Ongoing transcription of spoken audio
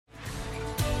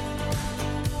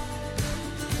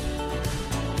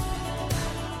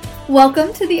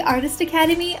Welcome to the Artist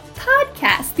Academy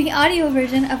podcast, the audio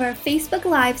version of our Facebook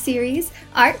Live series,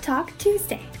 Art Talk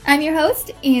Tuesday. I'm your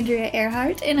host, Andrea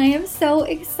Earhart, and I am so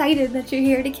excited that you're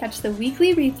here to catch the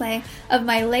weekly replay of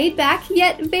my laid-back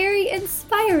yet very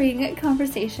inspiring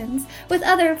conversations with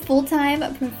other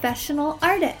full-time professional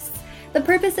artists. The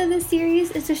purpose of this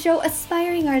series is to show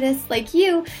aspiring artists like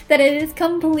you that it is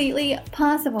completely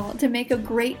possible to make a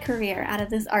great career out of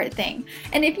this art thing.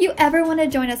 And if you ever want to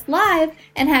join us live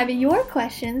and have your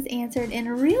questions answered in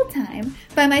real time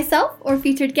by myself or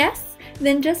featured guests,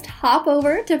 then just hop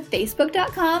over to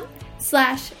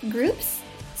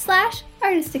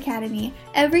facebook.com/groups/Artist Academy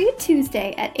every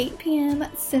Tuesday at 8 p.m.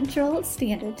 Central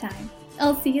Standard Time.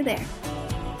 I'll see you there.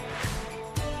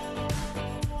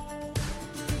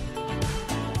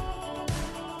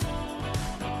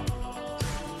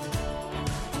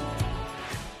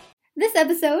 This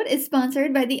episode is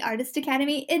sponsored by the Artist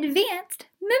Academy Advanced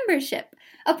Membership,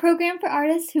 a program for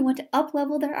artists who want to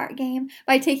up-level their art game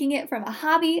by taking it from a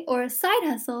hobby or a side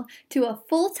hustle to a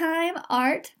full-time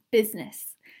art business.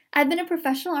 I've been a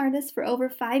professional artist for over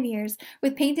 5 years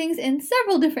with paintings in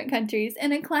several different countries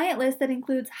and a client list that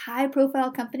includes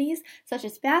high-profile companies such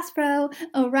as Bass Pro,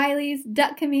 O'Reilly's,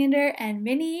 Duck Commander, and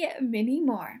many, many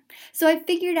more. So I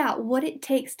figured out what it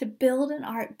takes to build an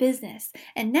art business,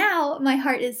 and now my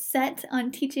heart is set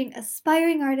on teaching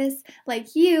aspiring artists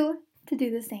like you to do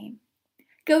the same.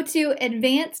 Go to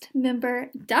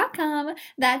advancedmember.com,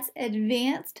 that's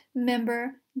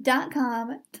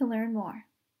advancedmember.com to learn more.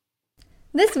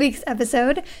 This week's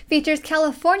episode features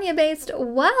California-based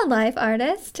wildlife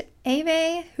artist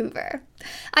Aimee Hoover.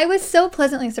 I was so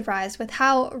pleasantly surprised with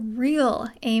how real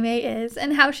Aimee is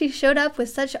and how she showed up with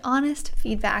such honest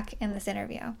feedback in this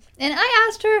interview. And I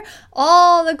asked her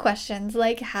all the questions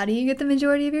like, how do you get the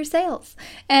majority of your sales?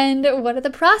 And what are the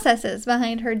processes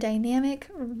behind her dynamic,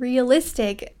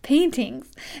 realistic paintings?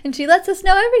 And she lets us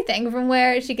know everything from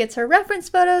where she gets her reference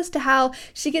photos to how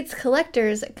she gets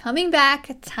collectors coming back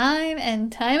time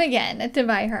and time again to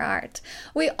buy her art.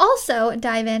 We also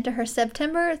dive into her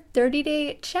September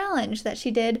 30-day challenge that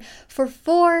she did for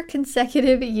 4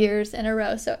 consecutive years in a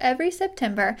row. So every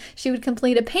September, she would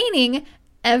complete a painting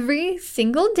every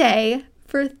single day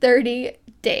for 30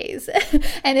 days.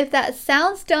 And if that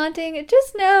sounds daunting,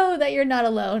 just know that you're not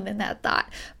alone in that thought.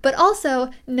 But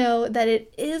also know that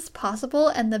it is possible,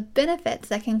 and the benefits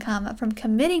that can come from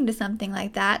committing to something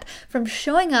like that, from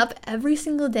showing up every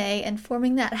single day and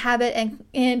forming that habit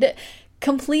and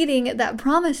completing that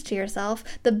promise to yourself,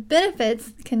 the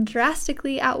benefits can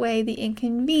drastically outweigh the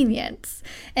inconvenience.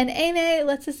 And Aimee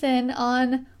lets us in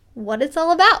on what it's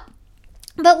all about.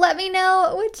 But let me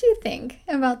know what you think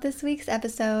about this week's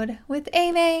episode with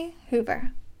Aimee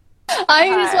Hoover. I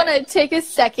just want to take a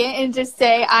second and just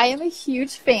say I am a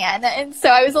huge fan, and so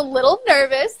I was a little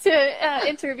nervous to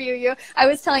interview you. I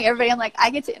was telling everybody, I'm like, I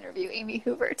get to interview Aimee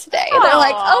Hoover today. And they're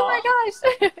like, oh my gosh.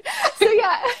 So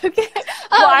yeah, okay.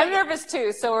 Well, I'm nervous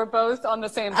too, so we're both on the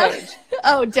same page.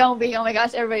 Oh, don't be. Oh my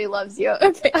gosh, everybody loves you.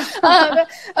 Okay.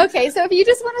 Okay, so if you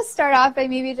just want to start off by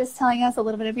maybe just telling us a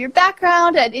little bit of your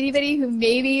background, and anybody who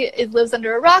maybe lives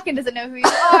under a rock and doesn't know who you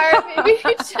are, maybe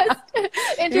just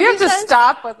introduce You have to us.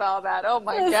 Stop with all that. Oh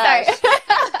my gosh.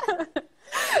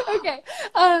 Okay.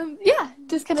 Yeah,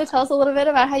 just kind of tell us a little bit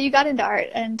about how you got into art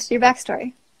and your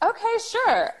backstory. Okay,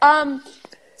 sure.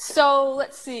 So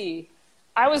let's see.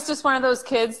 I was just one of those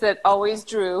kids that always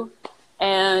drew,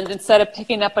 and instead of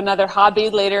picking up another hobby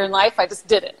later in life, I just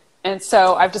did it. And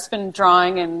so I've just been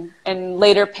drawing and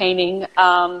later painting.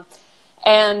 I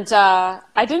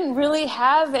didn't really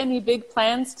have any big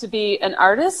plans to be an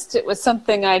artist. It was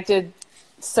something I did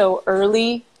so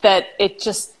early that it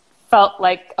just felt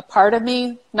like a part of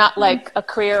me, not like a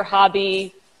career,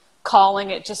 hobby, calling.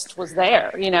 It just was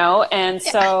there, you know? And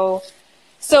so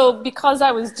because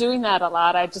I was doing that a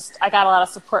lot, I got a lot of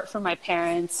support from my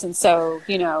parents. And so,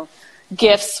 you know,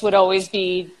 gifts would always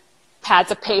be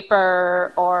pads of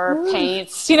paper or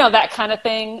paints, you know, that kind of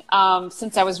thing,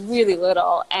 since I was really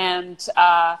little. And,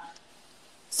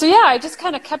 so yeah, I just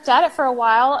kind of kept at it for a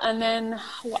while, and then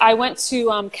I went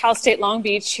to Cal State Long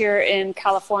Beach here in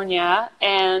California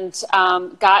and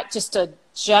got just a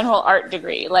general art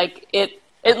degree. Like it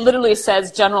literally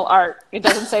says general art. It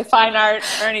doesn't say fine art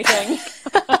or anything.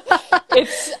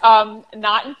 It's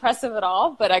not impressive at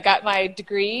all, but I got my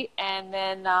degree, and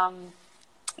then I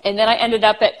ended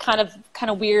up at kind of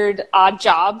weird, odd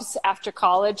jobs after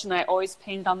college, and I always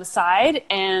painted on the side.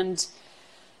 And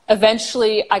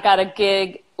eventually I got a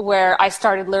gig where I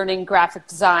started learning graphic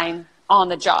design on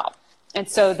the job. And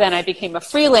so then I became a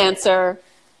freelancer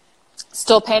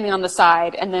still painting on the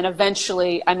side. And then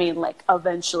eventually,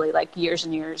 like years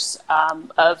and years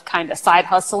of kind of side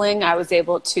hustling, I was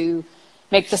able to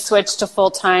make the switch to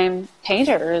full-time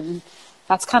painter. And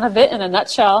that's kind of it in a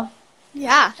nutshell.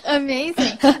 Yeah,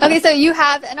 amazing. Okay, so you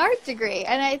have an art degree,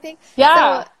 and I think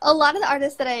so a lot of the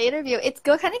artists that I interview,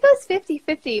 kind of goes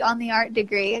 50-50 on the art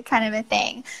degree kind of a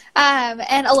thing.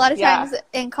 And a lot of times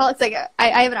in college, like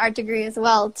I have an art degree as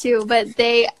well too, but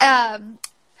they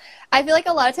I feel like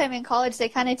a lot of time in college they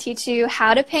kind of teach you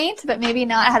how to paint, but maybe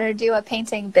not how to do a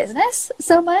painting business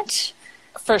so much.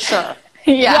 For sure.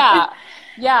 Yeah.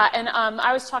 And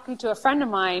I was talking to a friend of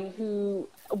mine who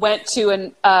went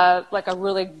to a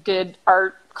really good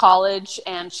art college,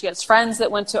 and she has friends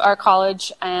that went to art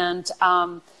college, and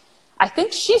I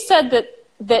think she said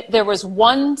that there was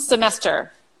one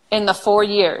semester in the 4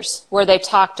 years where they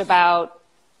talked about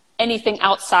anything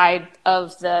outside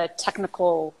of the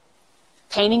technical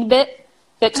painting bit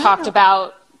that talked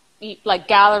about like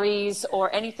galleries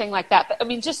or anything like that. But I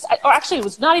mean, actually it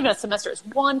was not even a semester, it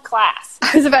was one class.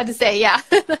 I was about to say, yeah.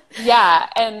 Yeah.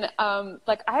 And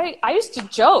I used to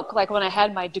joke, like when I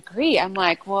had my degree, I'm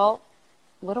like, well,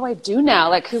 what do I do now?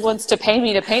 Like, who wants to pay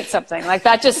me to paint something? Like,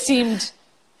 that just seemed,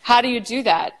 how do you do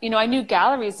that? You know, I knew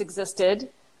galleries existed,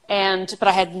 but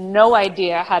I had no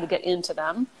idea how to get into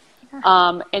them.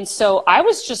 And so I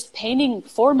was just painting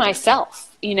for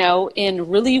myself, you know,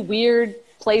 in really weird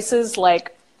places,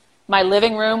 like my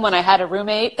living room when I had a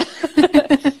roommate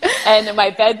and in my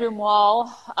bedroom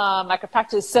wall. I could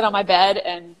practically sit on my bed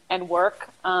and work.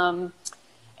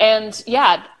 And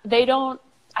yeah,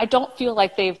 I don't feel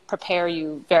like they prepare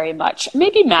you very much.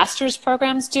 Maybe master's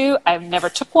programs do. I've never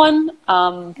took one.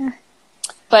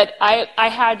 But I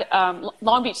had,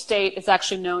 Long Beach State is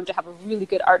actually known to have a really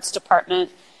good arts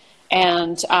department.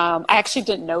 And I actually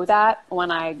didn't know that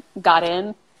when I got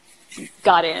in.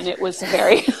 It was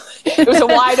it was a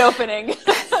wide opening.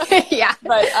 Yeah.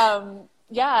 But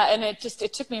and it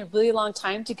took me a really long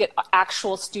time to get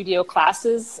actual studio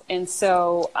classes. And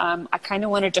so I kind of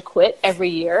wanted to quit every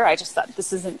year. I just thought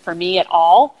this isn't for me at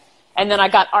all. And then I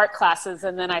got art classes,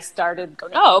 and then I started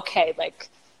going, oh, okay, like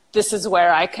this is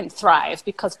where I can thrive,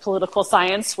 because political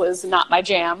science was not my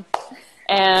jam,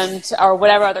 or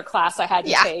whatever other class I had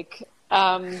to take.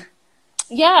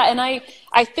 And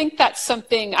I think that's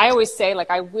something I always say, like,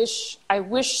 I wish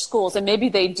schools, and maybe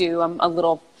they do, I'm a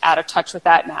little out of touch with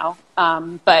that now,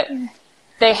 but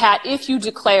they had, if you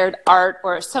declared art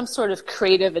or some sort of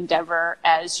creative endeavor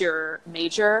as your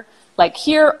major, like,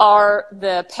 here are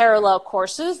the parallel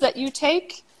courses that you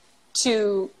take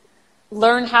to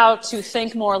learn how to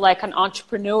think more like an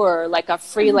entrepreneur, like a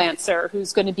freelancer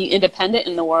who's going to be independent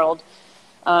in the world.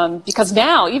 Because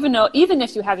now, even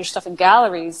if you have your stuff in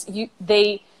galleries,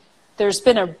 there's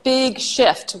been a big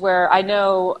shift where I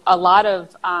know a lot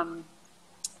of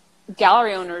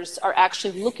gallery owners are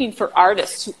actually looking for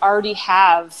artists who already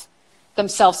have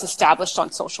themselves established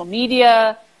on social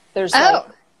media. There's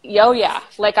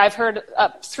like I've heard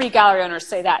 3 gallery owners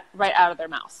say that right out of their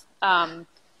mouth.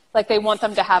 Like, they want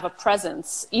them to have a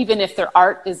presence, even if their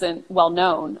art isn't well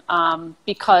known,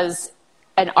 because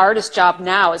an artist's job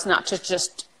now is not to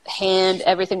just hand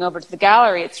everything over to the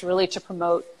gallery. It's really to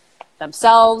promote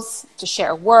themselves, to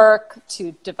share work,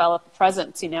 to develop a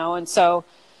presence, you know? And so,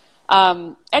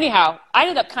 anyhow, I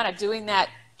ended up kind of doing that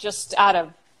just out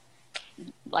of,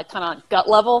 like, kind of gut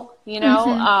level, you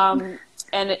know?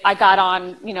 And I got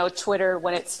on, you know, Twitter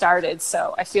when it started.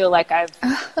 So I feel like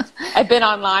I've been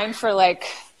online for like,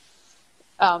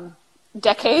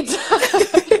 decades.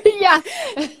 Yeah.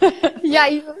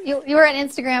 You were on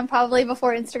Instagram probably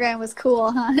before Instagram was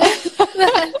cool, huh?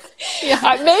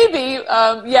 Maybe.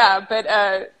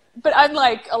 But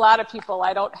unlike a lot of people,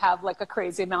 I don't have like a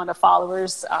crazy amount of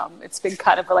followers. It's been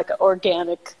kind of like an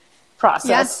organic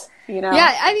process. You know?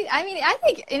 Yeah, I mean, I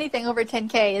think anything over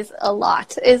 10K is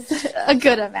a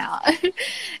good amount.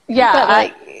 Yeah, but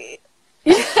like,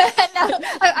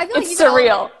 I feel like it's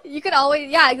surreal. You can always,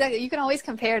 exactly. You can always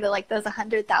compare to like those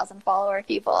 100,000 follower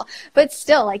people, but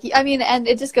still, like, I mean, and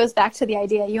it just goes back to the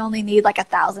idea you only need like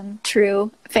 1,000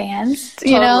 true fans,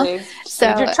 you know.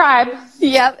 So your tribe.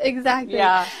 Yep, exactly.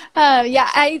 Yeah.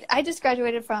 I just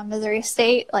graduated from Missouri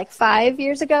State like 5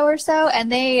 years ago or so, and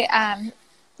they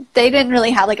didn't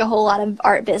really have like a whole lot of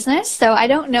art business, so I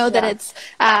don't know that it's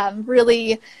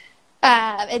really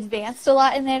advanced a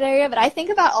lot in that area, but I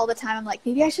think about all the time, I'm like,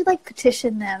 maybe I should like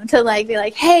petition them to like be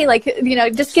like, hey, like, you know,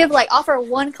 just offer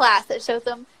one class that shows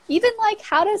them even like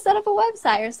how to set up a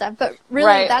website or stuff. But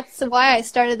really, that's why I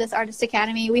started this Artist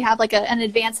Academy. We have like an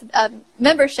advanced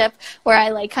membership where I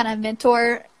like kind of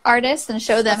mentor artists and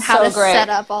show them That's how so to great. set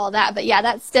up all that. But yeah,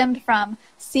 that stemmed from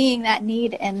seeing that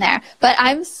need in there. But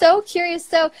I'm so curious.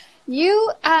 So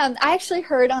you, I actually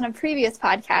heard on a previous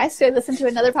podcast, so I listened to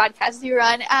another podcast you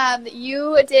run,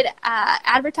 you did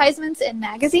advertisements in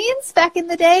magazines back in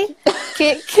the day.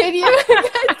 Can you,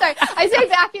 sorry, I say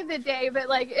back in the day, but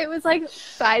like it was like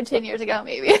 5-10 years ago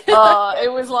maybe.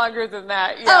 It was longer than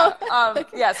that. Yeah. Oh.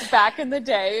 Yes, back in the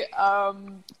day.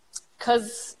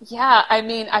 Because, yeah, I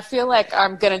mean, I feel like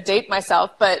I'm going to date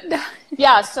myself, but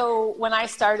yeah, so when I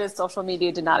started, social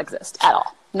media did not exist at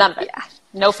all. None of it. Yeah.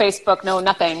 No Facebook, no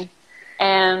nothing.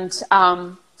 And,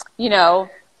 you know,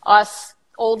 us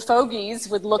old fogies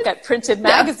would look at printed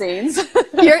magazines.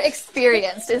 You're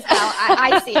experienced is how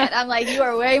I see it. I'm like, you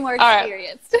are way more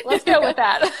experienced. All right, let's go with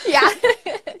that. Yeah.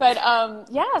 But,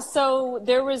 yeah, so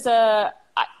there was the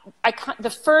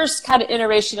first kind of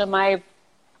iteration of my,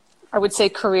 I would say,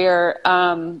 career,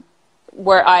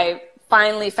 where I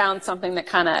finally found something that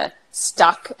kind of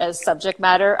stuck as subject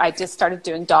matter. I just started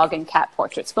doing dog and cat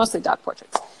portraits, mostly dog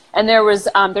portraits. And there was,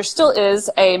 there still is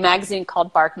a magazine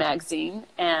called Bark Magazine,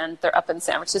 and they're up in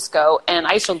San Francisco. And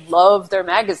I used to love their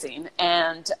magazine.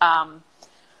 And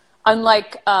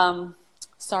unlike,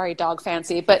 sorry, Dog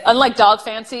Fancy, but unlike Dog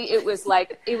Fancy, it was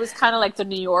kind of like the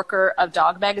New Yorker of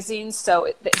dog magazines. So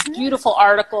it's beautiful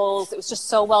articles. It was just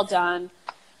so well done.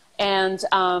 And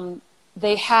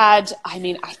they had, I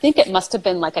mean, I think it must have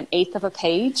been like an eighth of a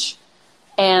page.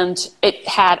 And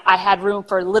I had room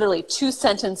for literally 2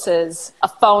 sentences, a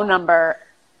phone number,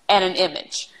 and an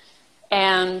image.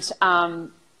 And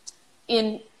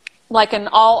in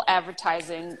all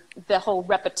advertising, the whole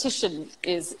repetition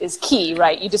is key,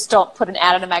 right? You just don't put an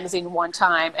ad in a magazine one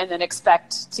time and then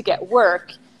expect to get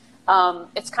work.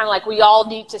 It's kind of like we all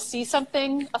need to see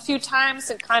something a few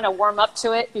times and kind of warm up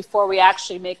to it before we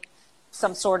actually make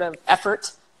some sort of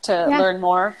effort to learn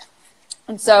more.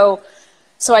 And so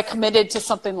I committed to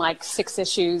something like 6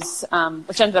 issues,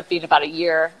 which ended up being about a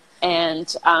year.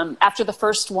 And after the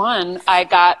first one, I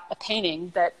got a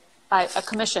painting a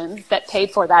commission that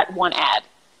paid for that one ad.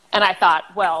 And I thought,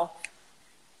 well,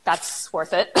 that's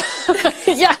worth it.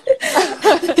 Yeah.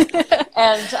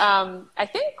 And I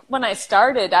think when I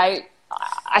started, I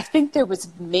think there was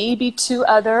maybe 2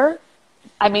 other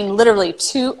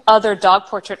dog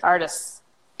portrait artists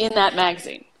in that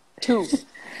magazine. 2.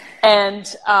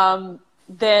 And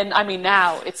then, I mean,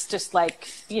 now it's just like,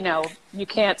 you know, you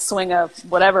can't swing a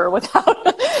whatever without,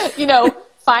 you know,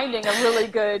 finding a really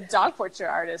good dog portrait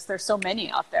artist. There's so many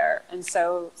out there. And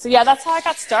so yeah, that's how I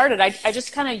got started. I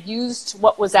just kind of used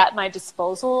what was at my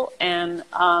disposal and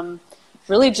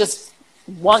really just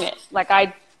wung it.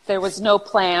 There was no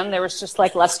plan. There was just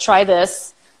like, let's try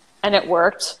this. And it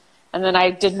worked. And then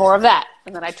I did more of that.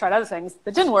 And then I tried other things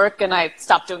that didn't work, and I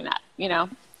stopped doing that, you know?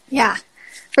 Yeah,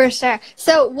 for sure.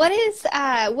 So what is,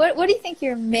 what do you think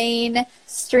your main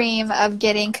stream of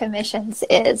getting commissions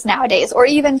is nowadays, or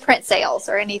even print sales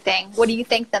or anything? What do you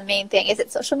think the main thing? Is it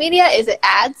social media? Is it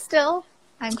ads still?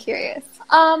 I'm curious.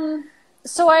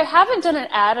 So I haven't done an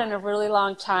ad in a really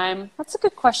long time. That's a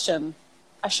good question.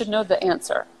 I should know the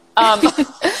answer.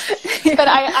 But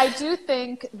I do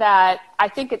think that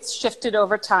it's shifted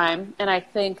over time, and I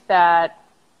think that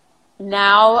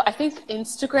now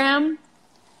Instagram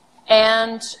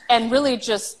and really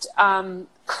just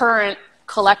current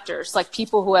collectors, like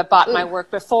people who have bought my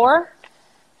work before,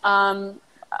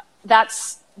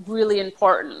 that's really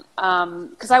important,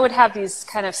 because I would have these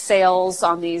kind of sales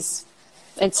on these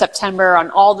in September on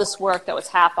all this work that was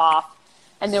half off,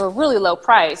 and they were really low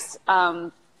price.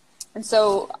 And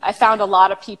so I found a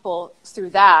lot of people through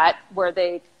that where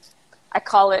I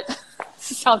call it,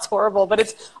 sounds horrible, but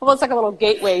it's almost like a little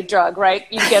gateway drug, right?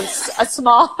 You get a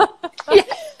small,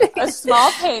 a small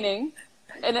painting,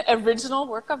 an original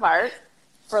work of art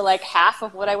for like half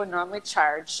of what I would normally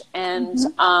charge. And,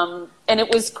 and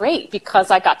it was great because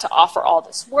I got to offer all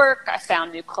this work. I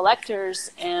found new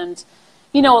collectors, and,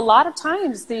 you know, a lot of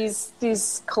times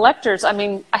these collectors, I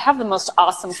mean, I have the most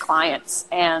awesome clients,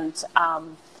 and,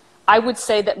 I would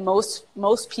say that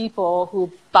most people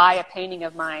who buy a painting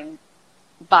of mine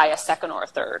buy a second or a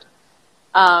third,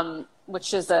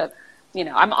 which is I'm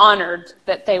honored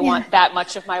that they want that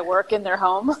much of my work in their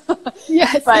home.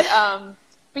 Yes. But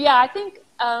yeah, I think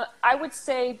I would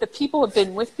say the people who have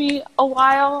been with me a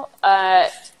while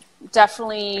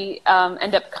definitely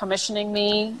end up commissioning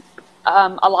me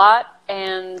a lot.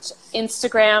 And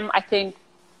Instagram, I think,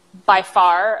 by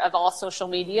far of all social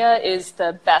media is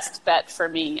the best bet for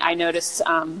me. I noticed,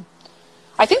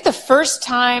 I think the first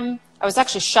time, I was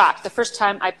actually shocked. The first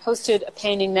time I posted a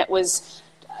painting that was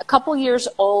a couple years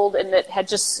old and that had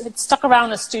stuck around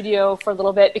the studio for a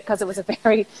little bit because it was a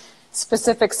very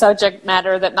specific subject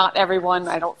matter that not everyone,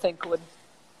 I don't think, would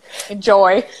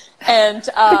enjoy. And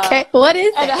okay, what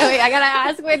is it? Wait, I gotta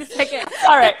ask. Wait a second.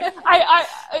 All right,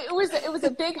 it was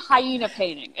a big hyena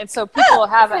painting, and so people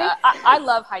have. I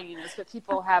love hyenas, but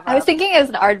people have. I was thinking it was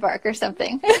an aardvark or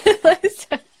something.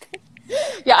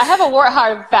 Yeah, I have a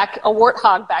warthog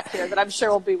back here that I'm sure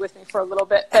will be with me for a little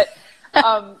bit. But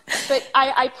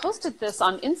I posted this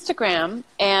on Instagram,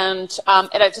 and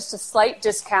at just a slight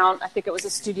discount. I think it was a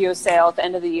studio sale at the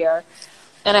end of the year.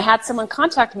 And I had someone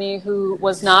contact me who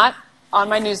was not on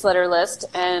my newsletter list,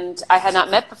 and I had not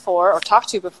met before or talked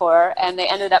to before, and they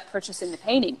ended up purchasing the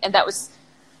painting. And that was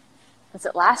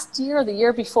it last year or the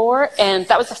year before? And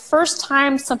that was the first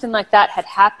time something like that had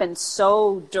happened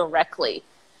so directly,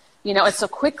 and so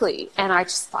quickly. And I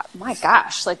just thought, my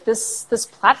gosh, like this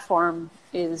platform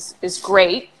is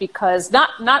great, because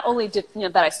not only did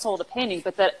that I sold a painting,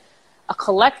 but that a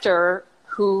collector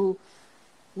who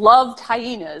loved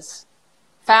hyenas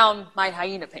found my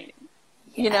hyena painting,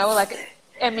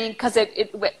 because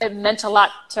it meant a lot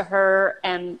to her,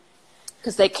 and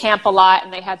because they camp a lot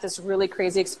and they had this really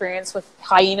crazy experience with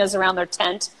hyenas around their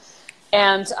tent.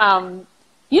 And,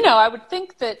 I would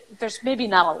think that there's maybe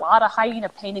not a lot of hyena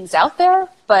paintings out there,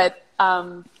 but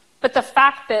the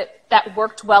fact that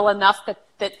worked well enough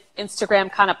that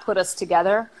Instagram kind of put us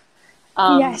together.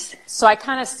 Yes. So I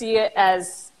kind of see it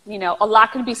as, a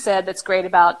lot can be said that's great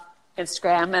about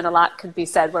Instagram, and a lot could be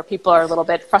said where people are a little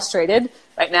bit frustrated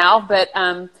right now, but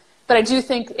I do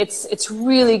think it's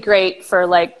really great for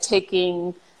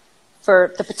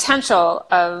for the potential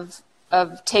of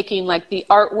taking like the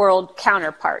art world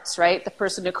counterparts, right? The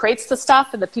person who creates the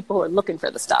stuff and the people who are looking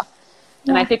for the stuff.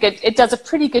 Yeah. And I think it does a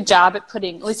pretty good job at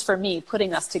at least for me,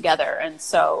 putting us together. And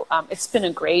so it's been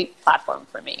a great platform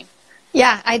for me.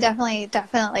 Yeah, I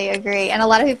definitely agree. And a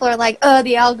lot of people are like, oh,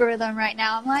 the algorithm right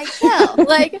now. I'm like, no,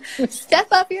 step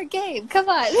up your game. Come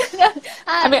on.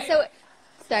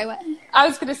 Sorry, what? I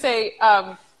was going to say,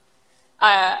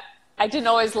 I didn't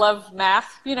always love math,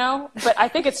 but I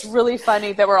think it's really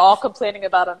funny that we're all complaining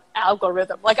about an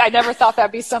algorithm. Like, I never thought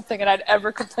that'd be something that I'd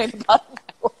ever complain about in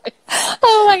my life.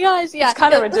 Oh my gosh, yeah. It's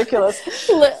kind of ridiculous.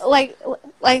 Like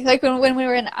when we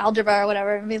were in algebra or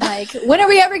whatever, and be like, when are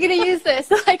we ever going to use this?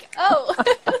 Like, oh.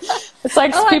 It's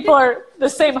like people are, the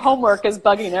same homework is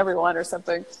bugging everyone or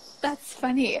something. That's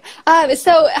funny.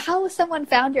 So how someone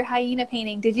found your hyena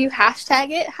painting? Did you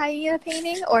hashtag it hyena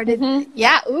painting, or did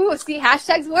yeah? Ooh, see,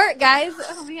 hashtags work, guys.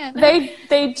 Oh man.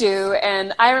 They do,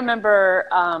 and I remember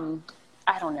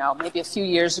I don't know, maybe a few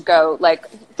years ago, like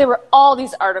there were all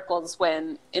these articles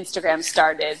when Instagram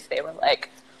started. They were like,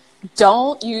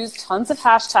 don't use tons of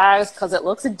hashtags because it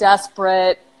looks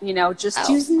desperate. Just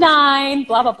use 9,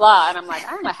 blah blah blah. And I'm like,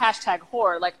 I'm a hashtag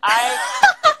whore. Like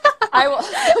I will.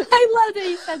 I love that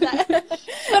you said that.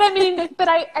 but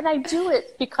I do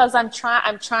it because I'm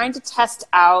trying to test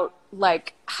out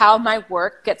like how my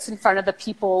work gets in front of the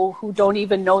people who don't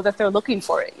even know that they're looking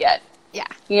for it yet. Yeah.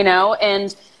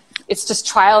 And it's just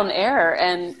trial and error.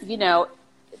 And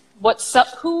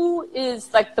who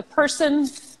is like the person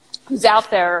who's out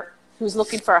there who's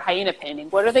looking for a hyena painting?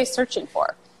 What are they searching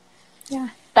for? Yeah.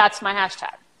 That's my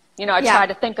hashtag. I try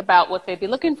to think about what they'd be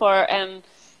looking for, and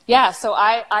yeah, so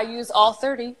I use all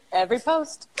 30 every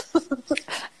post.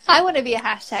 I want to be a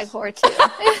hashtag whore too.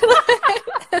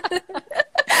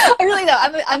 I really know.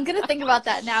 I'm gonna think about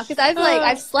that now, because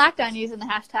I've slacked on using the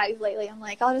hashtags lately. I'm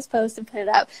like, I'll just post and put it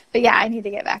up. But yeah, I need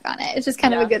to get back on it. It's just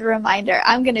kind of a good reminder.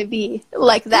 I'm gonna be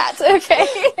like that. Okay.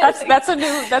 That's a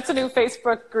new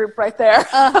Facebook group right there.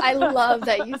 I love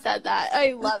that you said that.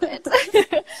 I love it.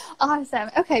 Awesome.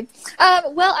 Okay.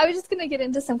 Well, I was just gonna get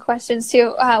into some questions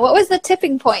too. What was the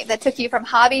tipping point that took you from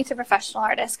hobby to professional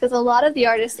artist? Because a lot of the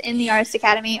artists in the Artist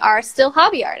Academy are still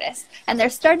hobby artists, and they're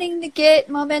starting to get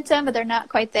momentum, but they're not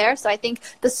quite there. So I think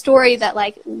the story that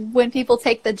like when people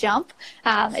take the jump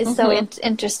is so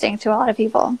interesting to a lot of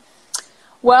people.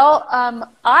 Well,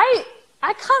 I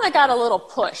kind of got a little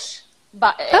push,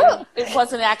 but it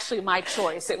wasn't actually my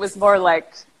choice. It was more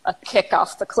like a kick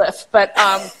off the cliff. But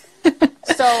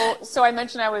so I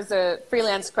mentioned I was a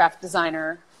freelance graphic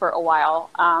designer for a while.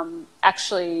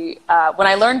 Actually, when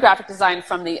I learned graphic design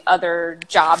from the other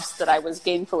jobs that I was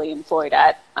gainfully employed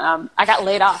at, I got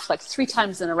laid off like 3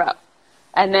 times in a row.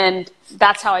 And then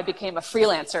that's how I became a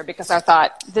freelancer, because I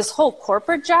thought this whole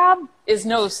corporate job is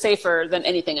no safer than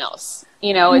anything else.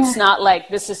 It's not like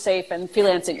this is safe and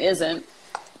freelancing isn't.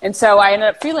 And so I ended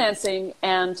up freelancing,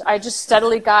 and I just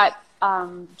steadily got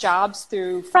jobs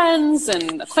through friends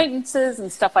and acquaintances and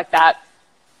stuff like that.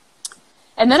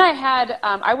 And then I had,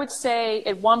 I would say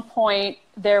at one point,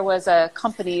 there was a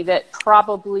company that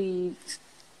probably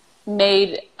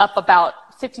made up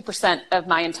about 50% of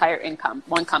my entire income,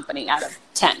 one company out of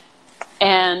 10.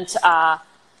 And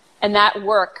that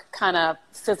work kind of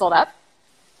fizzled up.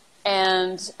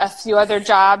 And a few other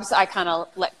jobs I kind of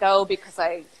let go because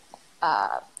I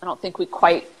don't think we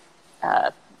quite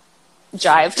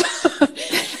jived.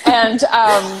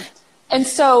 And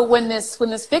so when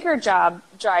this bigger job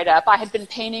dried up, I had been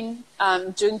painting,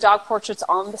 doing dog portraits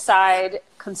on the side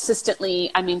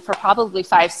consistently, I mean, for probably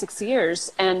 5-6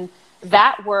 years. And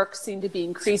that work seemed to be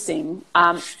increasing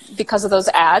because of those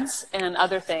ads and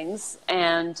other things.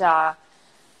 And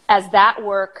as that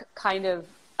work kind of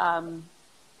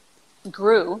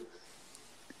grew,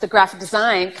 the graphic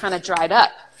design kind of dried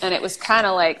up. And it was kind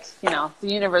of like, you know,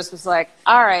 the universe was like,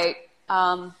 all right,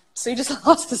 so you just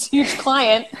lost this huge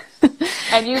client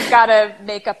and you've got to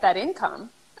make up that income.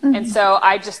 Mm-hmm. And so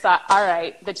I just thought, all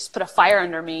right, that just put a fire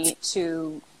under me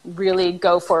to really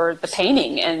go for the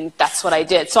painting. And that's what I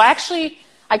did. So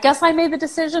I guess I made the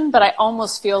decision, but I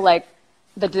almost feel like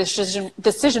the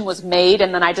decision was made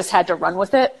and then I just had to run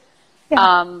with it.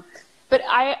 Yeah. But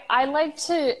I like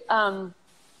to,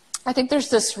 I think there's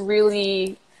this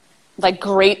really like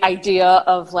great idea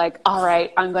of like, all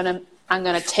right, I'm going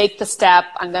to take the step,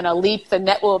 I'm going to leap, the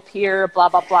net will appear, blah,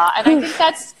 blah, blah. And I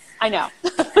think I know.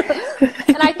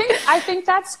 And I think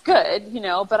that's good, you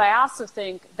know, but I also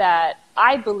think that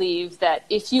I believe that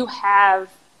if you have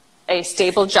a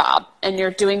stable job and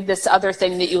you're doing this other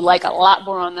thing that you like a lot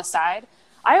more on the side,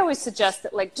 I always suggest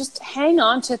that like just hang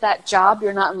on to that job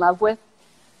you're not in love with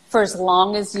for as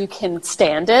long as you can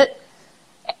stand it.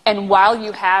 And while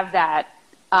you have that,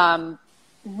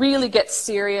 really get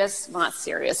serious, well, not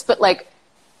serious, but like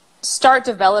start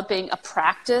developing a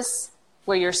practice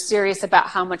where you're serious about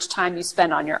how much time you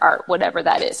spend on your art, whatever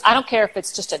that is. I don't care if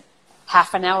it's just a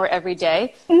half an hour every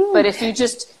day, but if you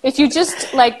just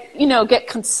like, you know, get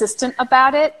consistent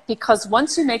about it, because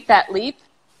once you make that leap,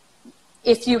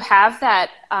 if you have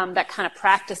that, that kind of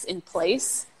practice in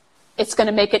place, it's going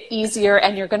to make it easier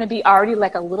and you're going to be already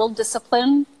like a little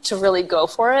disciplined to really go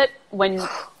for it when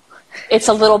it's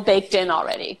a little baked in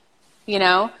already, you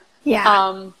know?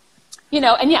 Yeah. You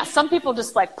know, and yeah, some people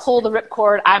just like pull the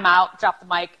ripcord, I'm out, drop the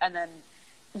mic, and then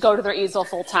go to their easel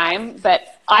full time.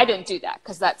 But I didn't do that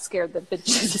because that scared the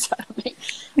bejesus out of me.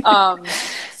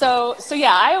 So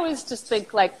yeah, I always just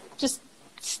think like, just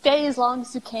stay as long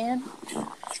as you can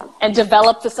and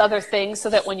develop this other thing so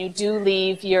that when you do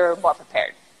leave, you're more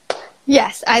prepared.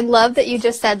 Yes, I love that you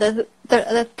just said the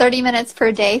 30 minutes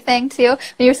per day thing too. When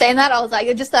you were saying that, I was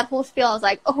like, just that whole spiel, I was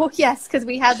like, oh yes, because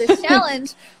we have this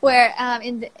challenge where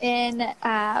in the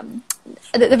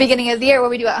beginning of the year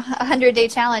where we do a 100-day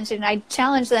challenge, and I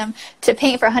challenge them to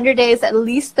paint for 100 days at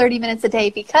least 30 minutes a day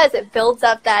because it builds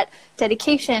up that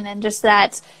dedication and just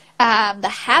that the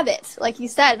habit, like you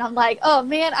said. And I'm like, oh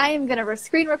man, I am going to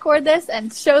screen record this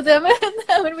and show them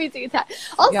when we do that.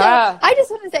 Also, yeah. I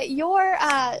just want to say your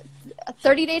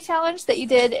 30-day challenge that you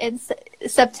did in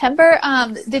September,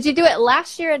 did you do it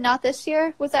last year and not this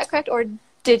year? Was that correct? Or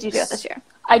did you do it this year?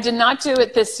 I did not do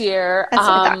it this year,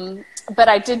 but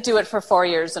I did do it for 4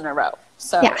 years in a row.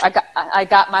 So yeah. I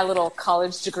got my little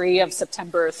college degree of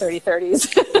September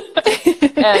 30/30s.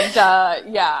 And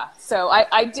yeah, so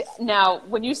I did. Now,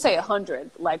 when you say 100,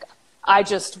 like I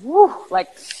just, like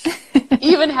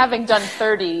even having done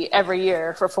 30 every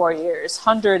year for 4 years,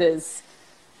 100 is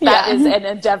an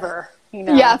endeavor. You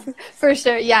know? Yeah, for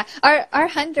sure. Yeah. Our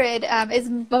 100 is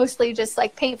mostly just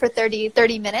like paint for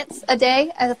 30 minutes a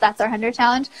day. That's our 100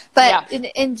 challenge. But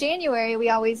in January, we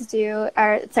always do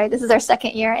this is our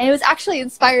second year. And it was actually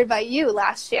inspired by you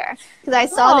last year because I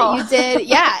saw that you did.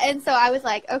 Yeah. And so I was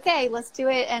like, okay, let's do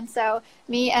it. And so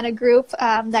me and a group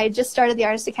that I just started the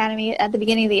Artist Academy at the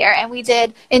beginning of the year. And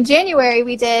in January,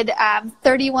 we did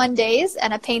 31 days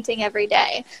and a painting every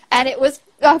day. And it was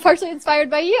partially inspired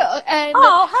by you. And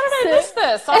how did I miss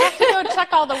this? I'll have to go check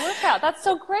all the work out. That's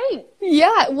so great. Yeah,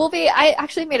 I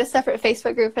actually made a separate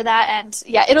Facebook group for that, and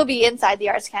yeah, it'll be inside the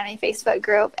Arts Academy Facebook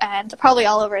group and probably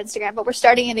all over Instagram, but we're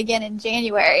starting it again in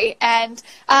January. And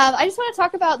I just want to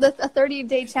talk about the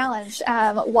 30-day challenge,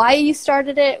 why you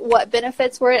started it, what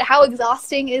benefits were it, how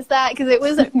exhausting is that? Because it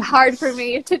was hard for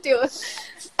me to do.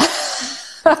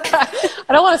 I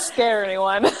don't want to scare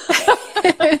anyone.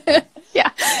 Yeah.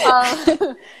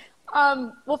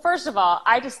 Well, first of all,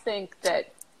 I just think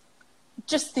that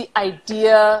just the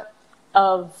idea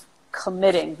of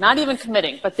committing, not even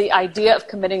committing, but the idea of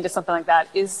committing to something like that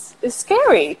is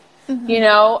scary, you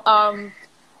know?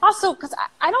 Also, because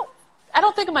I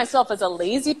don't think of myself as a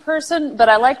lazy person, but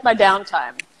I like my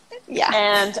downtime. Yeah.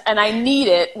 And I need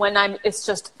it when it's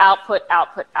just output.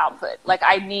 Like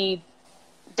I need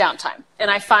downtime. And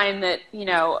I find that,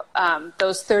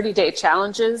 those 30-day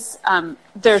challenges,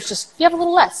 there's just, you have a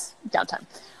little less downtime.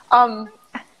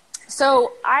 So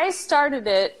I started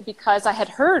it because I'd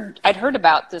heard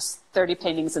about this 30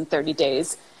 paintings in 30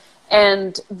 days.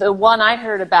 And the one I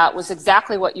heard about was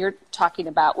exactly what you're talking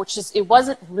about, which is it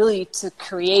wasn't really to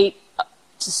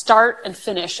start and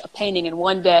finish a painting in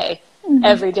one day,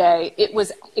 every day. It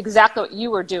was exactly what you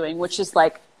were doing, which is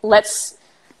like, let's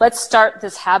start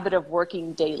this habit of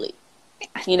working daily,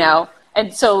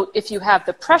 And so if you have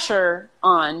the pressure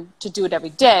on to do it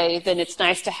every day, then it's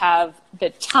nice to have the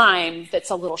time that's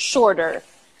a little shorter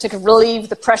to relieve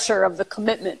the pressure of the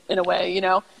commitment in a way,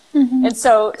 And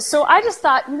so I just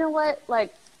thought, you know what,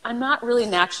 like, I'm not really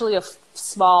naturally a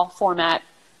small format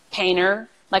painter.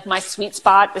 Like, my sweet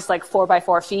spot is like 4 by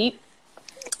 4 feet.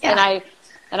 Yeah.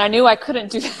 And I knew I couldn't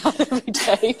do that every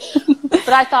day.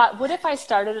 But I thought, what if I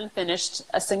started and finished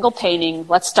a single painting?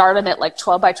 Let's start them at like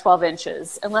 12 by 12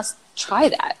 inches and let's try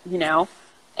that,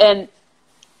 And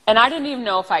I didn't even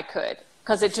know if I could,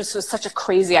 because it just was such a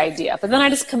crazy idea. But then I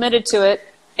just committed to it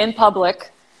in public,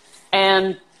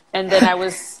 and then I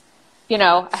was,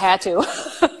 I had to.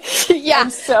 Yeah.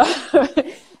 And so,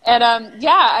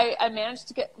 I managed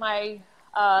to get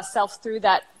myself through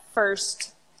that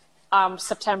first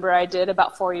September I did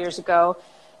about 4 years ago.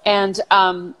 And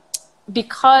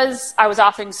because I was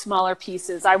offering smaller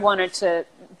pieces, I wanted to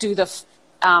do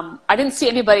I didn't see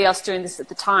anybody else doing this at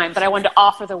the time, but I wanted to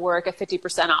offer the work at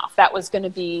 50% off. That was going to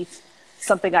be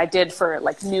something I did for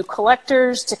like new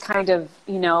collectors to kind of,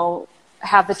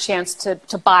 have the chance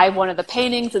to buy one of the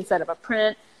paintings instead of a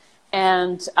print.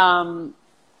 And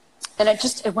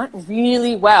it went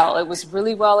really well. It was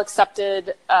really well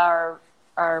accepted, or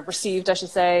received, I should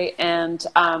say. And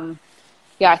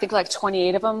I think like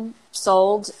 28 of them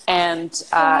sold. And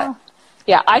I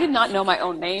did not know my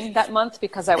own name that month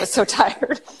because I was so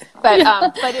tired. But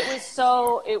it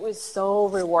was so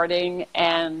rewarding,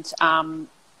 and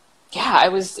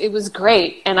it was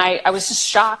great. And I was just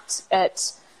shocked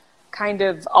at kind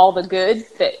of all the good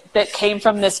that came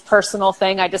from this personal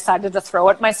thing I decided to throw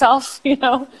at myself,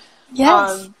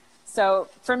 Yes. So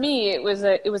for me, it was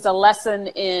a lesson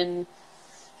in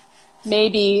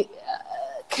maybe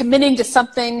committing to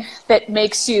something that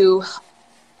makes you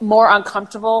more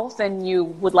uncomfortable than you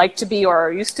would like to be or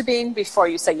are used to being before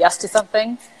you say yes to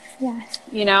something. Yes.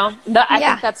 I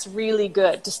think that's really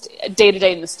good, just day to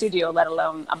day in the studio, let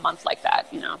alone a month like that,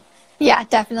 Yeah,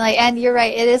 definitely. And you're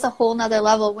right. It is a whole nother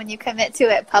level when you commit to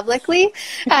it publicly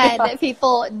and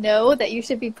people know that you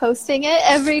should be posting it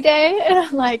every day. And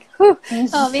I'm like, whew,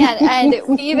 oh man. And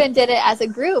we even did it as a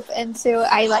group. And so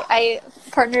I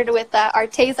partnered with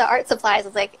Arteza Art Supplies.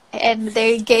 And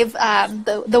they gave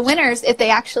the winners, if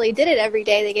they actually did it every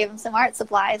day, they gave them some art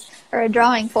supplies or a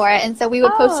drawing for it. And so we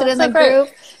would post it in the group.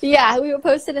 Yeah, we would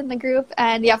post it in the group.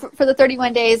 And for the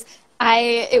 31 days,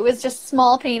 it was just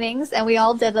small paintings, and we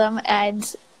all did them. And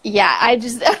I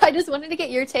just wanted to get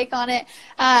your take on it,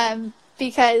 and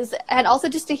also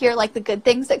just to hear like the good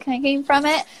things that came from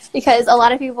it, because a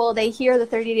lot of people, they hear the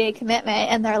 30-day commitment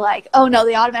and they're like, oh no,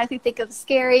 they automatically think of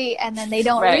scary, and then they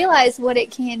don't realize what it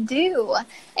can do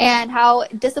and how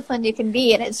disciplined you can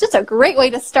be. And it's just a great way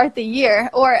to start the year,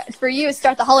 or for you,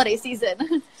 start the holiday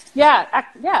season. Yeah. I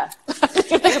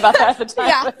didn't think about that at the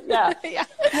time.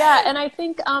 Yeah. And I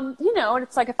think,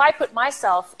 it's like, if I put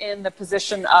myself in the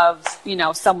position of,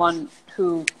 someone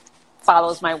who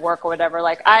follows my work or whatever,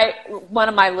 like one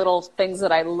of my little things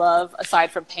that I love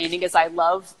aside from painting is I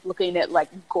love looking at like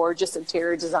gorgeous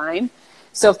interior design.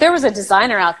 So if there was a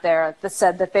designer out there that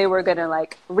said that they were going to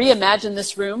like reimagine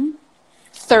this room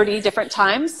 30 different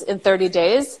times in 30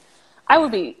 days, I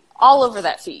would be all over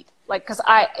that feed. Like, because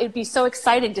it'd be so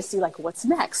exciting to see like what's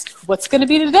next, what's going to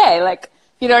be today, like,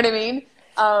 you know what I mean?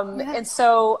 And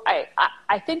so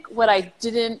I think what I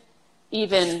didn't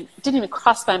even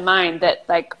cross my mind, that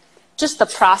like just the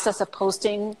process of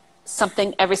posting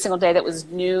something every single day that was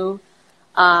new,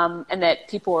 and that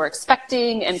people were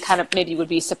expecting and kind of maybe would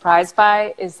be surprised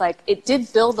by, is like, it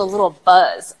did build a little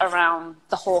buzz around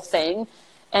the whole thing.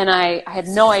 And I had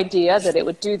no idea that it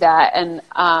would do that. And,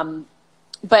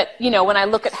 but, when I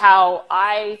look at how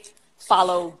I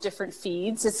follow different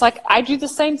feeds, it's like I do the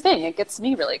same thing. It gets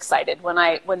me really excited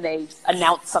when they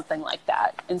announce something like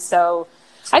that. And so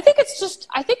I think it's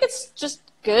just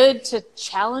good to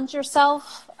challenge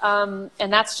yourself. And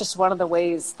that's just one of the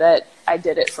ways that I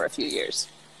did it for a few years.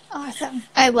 Awesome.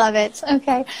 I love it.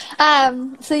 Okay.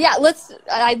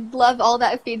 I love all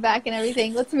that feedback and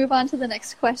everything. Let's move on to the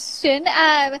next question.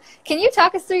 Can you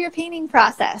talk us through your painting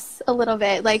process a little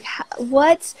bit? Like,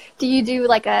 what do you do,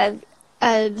 like a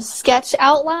a sketch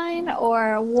outline,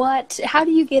 or what? How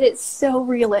do you get it so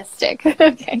realistic?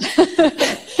 Okay.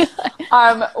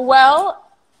 Well,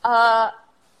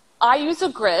 I use a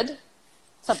grid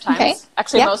sometimes. Okay.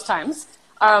 Actually, most times.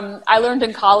 I learned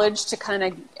in college to kind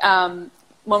of,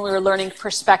 when we were learning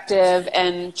perspective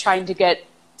and trying to get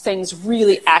things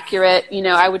really accurate,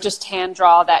 I would just hand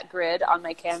draw that grid on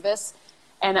my canvas.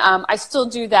 And I still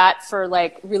do that for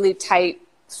like really tight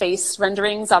face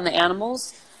renderings on the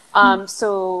animals.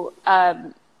 So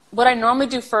what I normally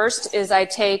do first is I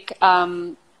take,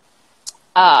 I'm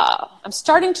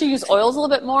starting to use oils a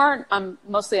little bit more. I'm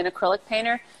mostly an acrylic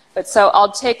painter, but so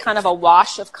I'll take kind of a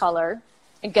wash of color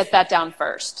and get that down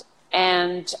first.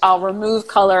 And I'll remove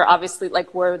color, obviously,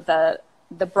 like where the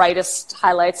brightest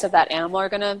highlights of that animal are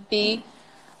going to be.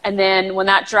 And then when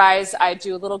that dries, I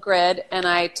do a little grid, and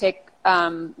I take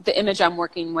the image I'm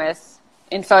working with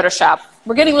in Photoshop.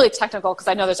 We're getting really technical because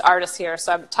I know there's artists here,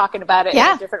 so I'm talking about it in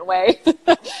a different way.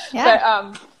 Yeah. But,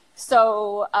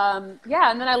 and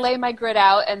then I lay my grid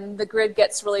out, and the grid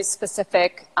gets really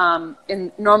specific,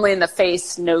 normally in the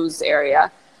face, nose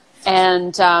area.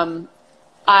 And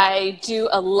I do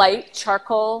a light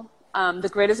charcoal. The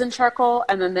grid is in charcoal,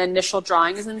 and then the initial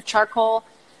drawing is in charcoal.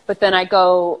 But then I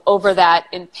go over that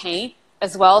in paint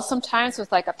as well sometimes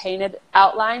with like a painted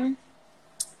outline.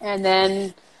 And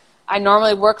then I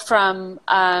normally work from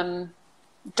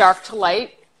dark to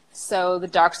light. So the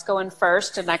darks go in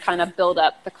first, and I kind of build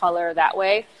up the color that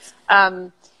way.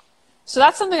 So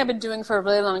that's something I've been doing for a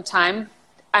really long time.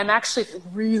 I'm actually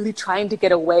really trying to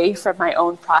get away from my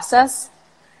own process.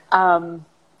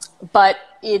 But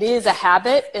it is a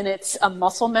habit, and it's a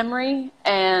muscle memory.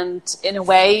 And in a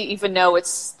way, even though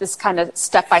it's this kind of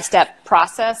step-by-step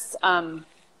process,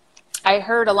 I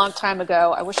heard a long time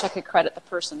ago, I wish I could credit the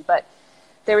person, but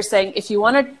they were saying, if you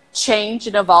want to change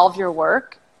and evolve your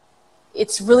work,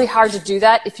 it's really hard to do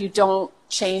that if you don't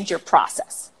change your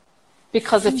process.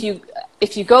 Because if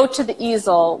you go to the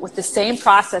easel with the same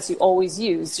process you always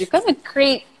use, you're going to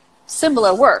create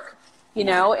similar work,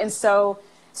 And so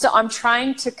I'm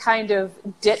trying to kind of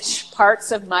ditch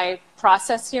parts of my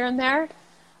process here and there.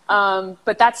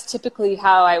 But that's typically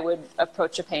how I would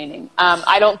approach a painting.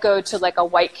 I don't go to like a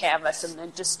white canvas and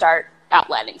then just start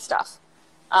outlining stuff.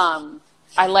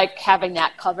 I like having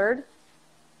that covered.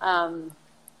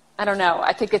 I don't know.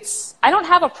 I think I don't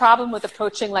have a problem with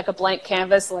approaching like a blank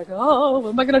canvas, like, oh, what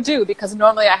am I going to do? Because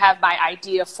normally I have my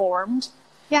idea formed.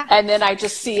 Yeah. And then I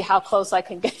just see how close I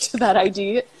can get to that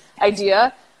idea.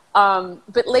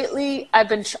 But lately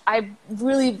I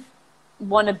really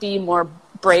want to be more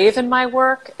brave in my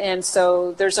work. And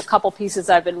so there's a couple pieces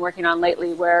I've been working on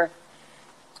lately where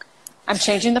I'm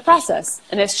changing the process,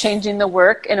 and it's changing the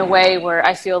work in a way where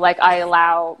I feel like I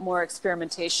allow more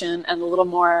experimentation and a little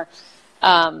more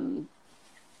kind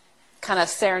of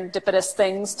serendipitous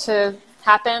things to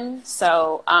happen.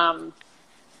 So,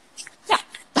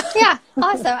 Yeah,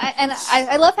 awesome.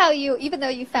 I love how even though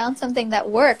you found something that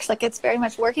works, like it's very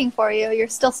much working for you, you're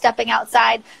still stepping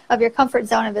outside of your comfort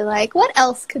zone and be like, what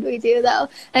else could we do though?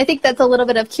 And I think that's a little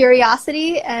bit of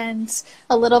curiosity and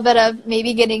a little bit of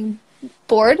maybe getting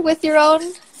bored with your own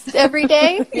every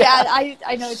day. Yeah,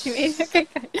 I know what you mean. Okay,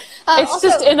 good. It's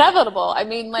just inevitable. I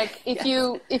mean, like if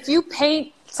you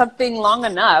paint something long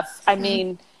enough, I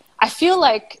mean, I feel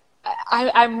like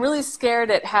I'm really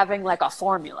scared at having like a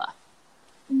formula.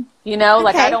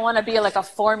 Like I don't want to be like a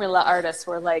formula artist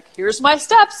where like, here's my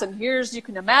steps and you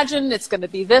can imagine it's going to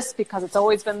be this because it's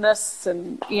always been this.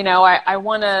 And,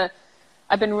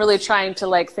 I've been really trying to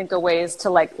like think of ways to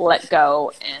like let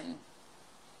go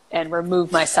and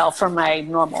remove myself from my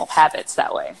normal habits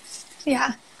that way.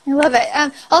 Yeah. I love it.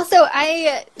 Also,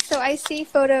 I see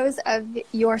photos of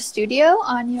your studio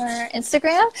on your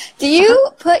Instagram. Do you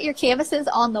put your canvases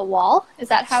on the wall? Is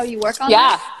that how you work on them?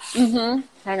 Yeah. Mm-hmm.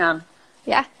 Hang on.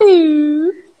 Yeah.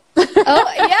 Oh,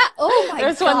 yeah. Oh, my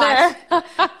gosh. There's one there.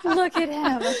 Look at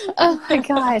him. Oh, my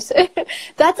gosh.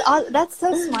 That's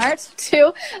so smart,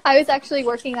 too. I was actually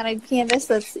working on a canvas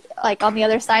that's, like, on the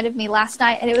other side of me last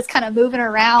night, and it was kind of moving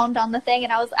around on the thing,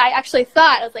 and I actually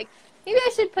thought, I was like, maybe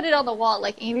I should put it on the wall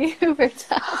like Aimee Hoover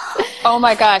does. Oh,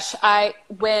 my gosh.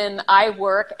 When I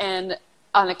work and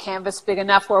on a canvas big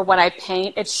enough where when I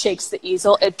paint, it shakes the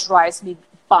easel, it drives me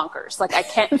bonkers. Like,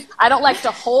 I don't like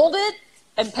to hold it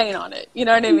and paint on it. You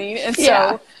know what I mean? And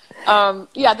so,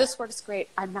 this works great.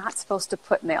 I'm not supposed to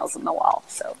put nails in the wall,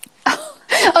 so.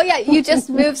 Oh, yeah, you just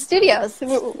moved studios,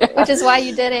 which is why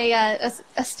you did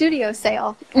a studio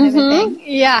sale kind of a thing.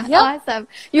 Yeah, yep. Awesome.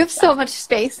 You have so much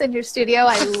space in your studio.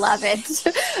 I love it.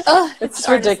 Oh, it's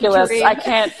ridiculous. I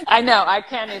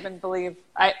can't even believe,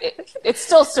 it's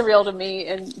still surreal to me.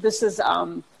 And this is,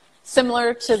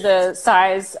 similar to the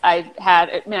size I had.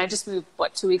 I mean, I just moved,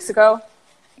 2 weeks ago?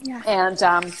 Yeah. And,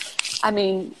 I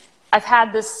mean, I've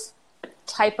had this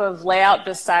type of layout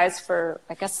this size for,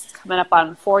 I guess, coming up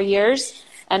on 4 years.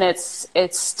 And it's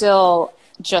still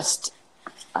just,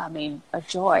 I mean, a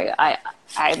joy.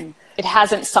 It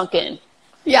hasn't sunk in.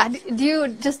 Yeah. Do you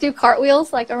just do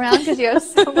cartwheels like around because you have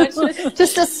so much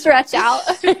just to stretch out?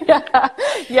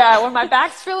 Yeah. When my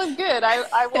back's feeling good,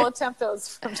 I will attempt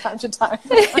those from time to time.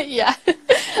 Yeah.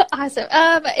 Awesome.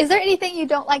 Is there anything you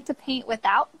don't like to paint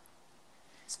without?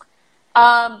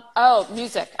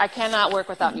 Music. I cannot work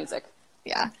without music.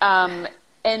 Yeah.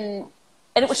 And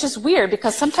it was just weird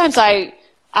because sometimes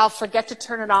I'll forget to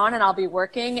turn it on and I'll be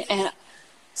working and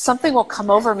something will come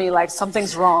over me like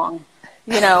something's wrong,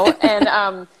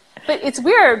 and, but it's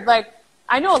weird. Like,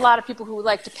 I know a lot of people who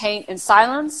like to paint in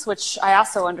silence, which I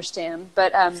also understand.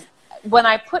 But, when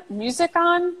I put music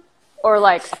on or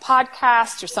like a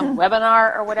podcast or some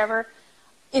webinar or whatever,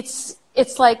 it's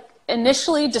like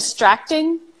initially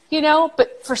distracting,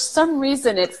 but for some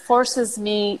reason it forces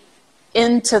me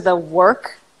into the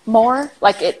work more.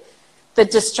 Like the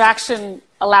distraction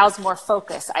allows more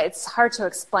focus. It's hard to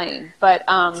explain, but,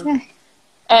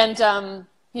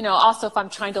 also if I'm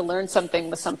trying to learn something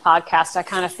with some podcast, I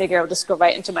kind of figure it'll just go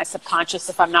right into my subconscious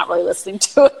if I'm not really listening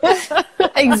to it.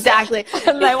 Exactly.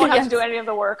 And I won't have to do any of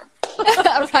the work.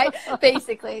 Right.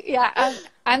 Basically. Yeah.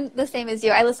 I'm the same as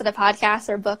you. I listen to podcasts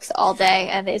or books all day,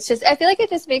 and I feel like it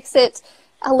just makes it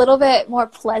a little bit more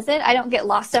pleasant. I don't get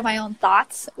lost in my own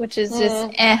thoughts, which is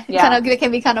just it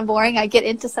can be kind of boring. I get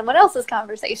into someone else's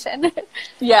conversation.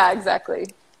 Yeah, exactly.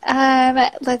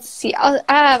 Let's see. Also,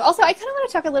 I kind of want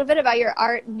to talk a little bit about your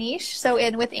art niche. So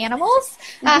with animals,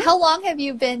 how long have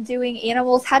you been doing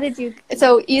animals?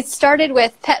 So you started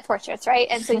with pet portraits, right?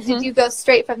 And so did you go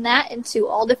straight from that into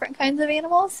all different kinds of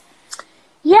animals?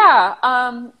 Yeah.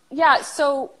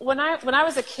 So when I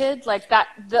was a kid, like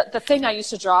the thing I used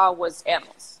to draw was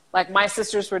animals. Like my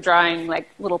sisters were drawing like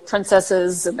little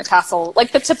princesses in the castle,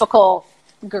 like the typical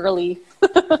girly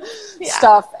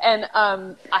stuff. And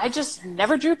I just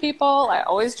never drew people. I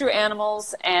always drew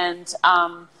animals. And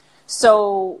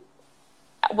so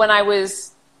when I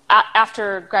was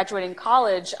after graduating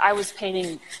college, I was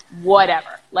painting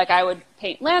whatever. Like I would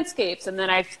paint landscapes, and then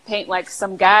I'd paint like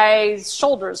some guy's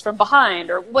shoulders from behind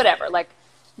or whatever, like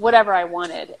whatever I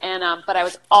wanted. And but I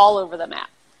was all over the map.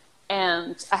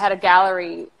 And I had a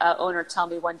gallery owner tell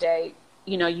me one day,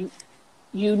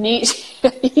 you need,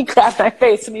 he grabbed my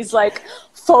face and he's like,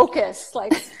 focus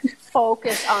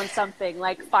on something,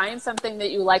 like find something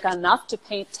that you like enough to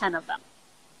paint 10 of them,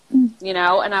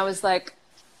 and I was like,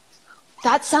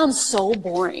 that sounds so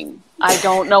boring. I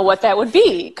don't know what that would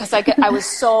be. Cause I was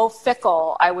so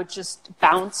fickle. I would just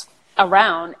bounce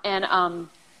around. And,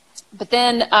 but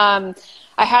then,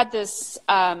 I had this,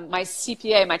 my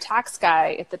CPA, my tax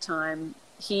guy at the time,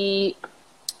 he,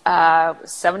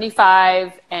 was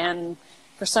 75 and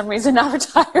for some reason not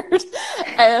retired.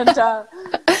 And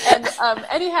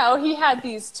anyhow, he had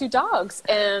these 2 dogs.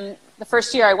 And the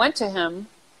first year I went to him,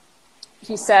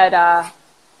 he said,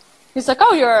 he's like,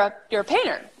 oh, you're a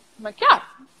painter. I'm like, yeah.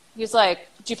 He's like,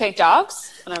 do you paint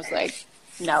dogs? And I was like,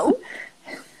 no.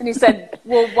 And he said,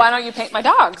 well, why don't you paint my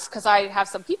dogs? Because I have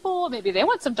some people, maybe they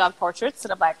want some dog portraits.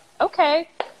 And I'm like, okay.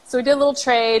 So we did a little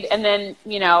trade. And then,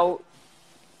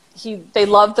 they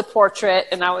loved the portrait.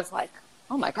 And I was like,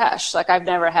 oh my gosh, like I've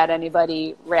never had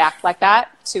anybody react like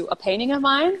that to a painting of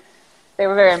mine. They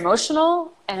were very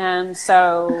emotional. And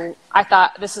so I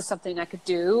thought this is something I could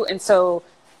do. And so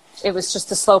it was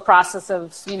just a slow process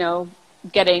of,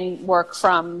 getting work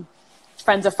from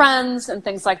friends of friends and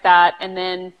things like that. And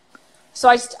then,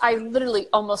 so I literally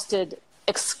almost did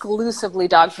exclusively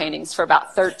dog paintings for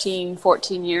about 13,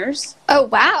 14 years. Oh,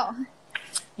 wow.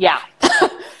 Yeah.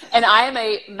 And I am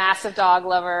a massive dog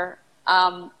lover.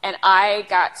 And I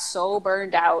got so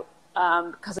burned out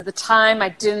because at the time I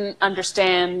didn't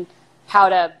understand how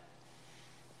to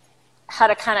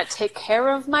kind of take care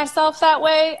of myself that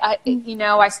way. I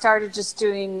started just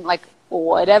doing like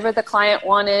whatever the client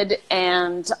wanted,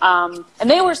 and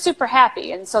they were super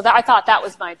happy. And so I thought that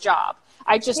was my job.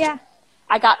 I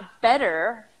got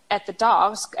better at the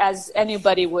dogs, as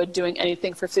anybody would doing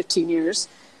anything for 15 years.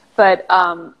 But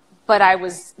I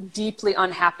was deeply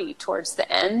unhappy towards the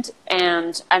end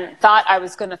and thought I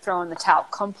was going to throw in the towel,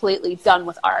 completely done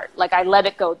with art. Like I let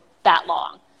it go that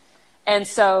long. And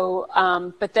so,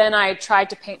 but then I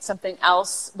tried to paint something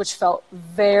else, which felt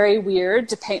very weird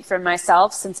to paint for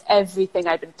myself, since everything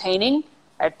I'd been painting,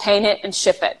 I'd paint it and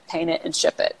ship it, paint it and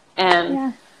ship it.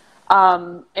 And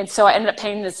so I ended up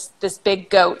painting this big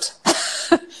goat.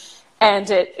 And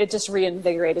it just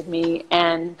reinvigorated me.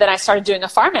 And then I started doing a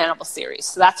farm animal series.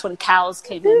 So that's when cows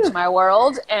came into my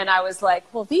world. And I was like,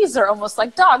 well, these are almost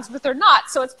like dogs, but they're not.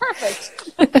 So it's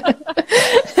perfect.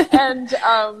 And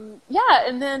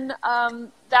and then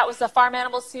that was the farm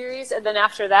animal series. And then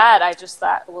after that, I just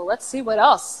thought, well, let's see what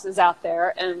else is out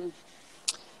there. And,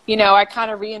 I kind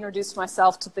of reintroduced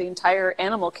myself to the entire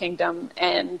animal kingdom.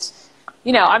 And,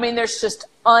 there's just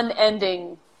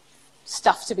unending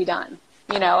stuff to be done.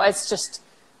 There's just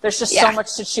so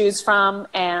much to choose from.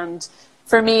 And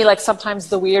for me, like sometimes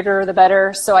the weirder, the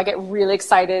better. So I get really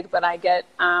excited when I get,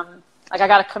 I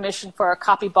got a commission for a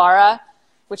capybara,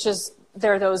 which is,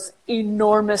 they're those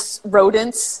enormous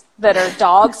rodents that are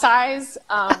dog size,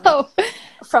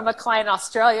 from a client in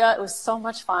Australia. It was so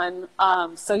much fun.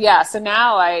 So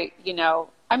now I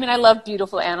love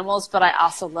beautiful animals, but I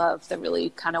also love the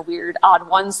really kind of weird, odd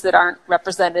ones that aren't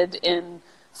represented in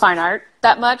fine art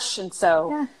that much. And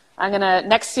so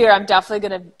next year, I'm definitely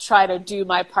going to try to do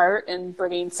my part in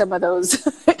bringing some of those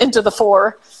into the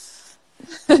fore.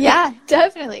 Yeah,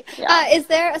 definitely. Yeah. Is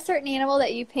there a certain animal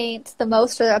that you paint the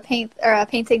most, or a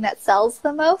painting that sells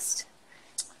the most?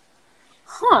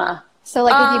 Huh. So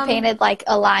like if you painted like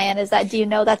a lion, do you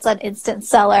know that's an instant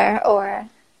seller or?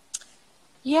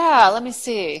 Yeah, let me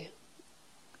see.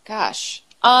 Gosh.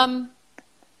 I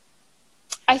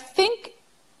think,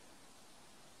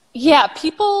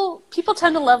 people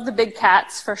tend to love the big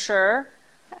cats for sure.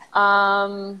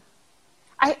 I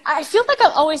feel like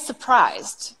I'm always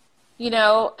surprised.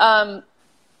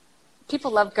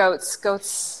 People love goats.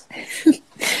 Goats.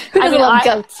 Love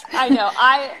goats. I know.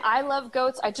 I love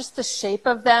goats. The shape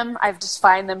of them, I just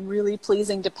find them really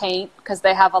pleasing to paint because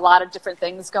they have a lot of different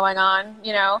things going on.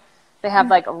 They have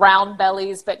like round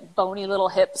bellies, but bony little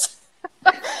hips.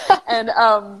 And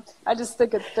I just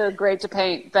think they're great to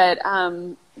paint. But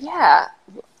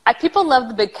people love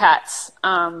the big cats.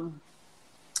 And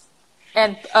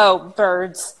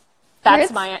birds.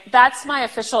 That's my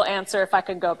official answer. If I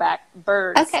could go back,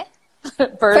 birds. Okay.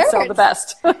 Birds sell the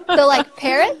best. So like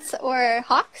parrots or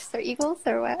hawks or eagles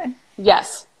or what?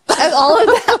 Yes. All of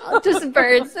them, just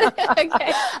birds.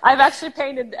 Okay. I've actually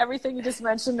painted everything you just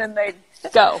mentioned, and they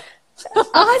go.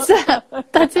 Awesome.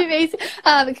 That's amazing.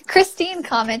 Christine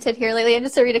commented here lately, and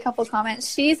just to read a couple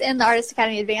comments, she's in the Artist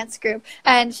Academy Advanced group,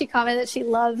 and she commented that she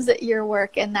loves your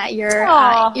work and that your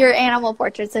animal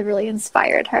portraits have really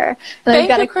inspired her. Thank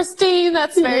you, Christine.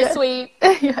 That's very sweet.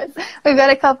 Yes. We've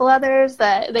got a couple others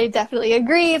that they definitely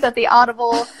agree that the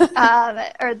Audible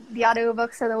or the audio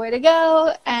books are the way to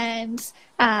go, and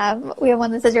we have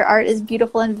one that says your art is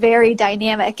beautiful and very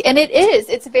dynamic, and it is.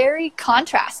 It's very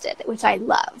contrasted, which I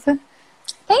love.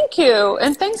 Thank you,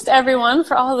 and thanks to everyone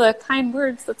for all the kind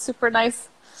words. That's super nice.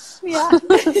 Yeah.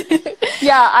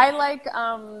 Yeah,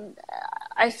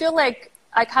 I feel like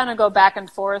I kind of go back and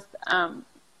forth.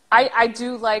 I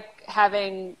do like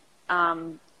having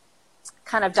kind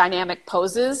of dynamic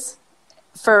poses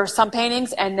for some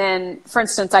paintings, and then, for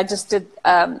instance, I just did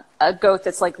a goat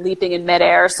that's like leaping in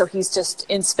midair, so he's just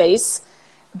in space.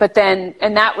 But then,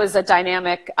 and that was a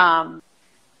dynamic.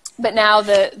 But now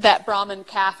that Brahmin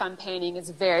calf I'm painting is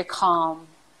very calm,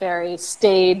 very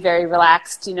staid, very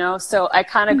relaxed. So I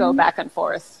kind of go back and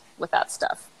forth with that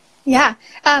stuff. Yeah.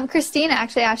 Christina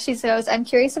actually asked, she goes, I'm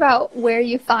curious about where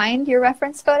you find your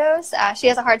reference photos. She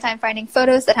has a hard time finding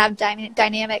photos that have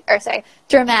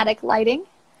dramatic lighting.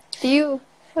 Do you?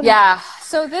 Yeah.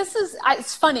 So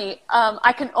it's funny.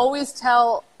 I can always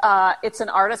tell it's an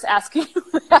artist asking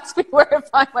me where I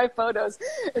find my photos.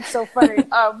 It's so funny.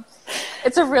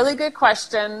 It's a really good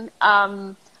question.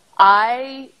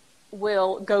 I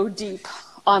will go deep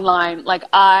online. Like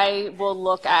I will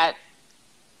look at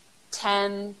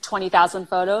 10, 20,000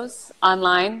 photos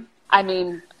online. I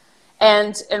mean,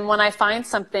 and when I find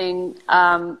something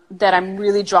that I'm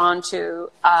really drawn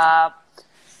to,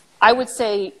 I would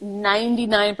say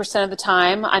 99% of the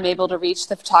time I'm able to reach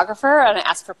the photographer and I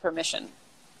ask for permission.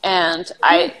 And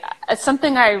it's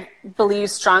something I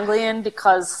believe strongly in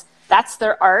because that's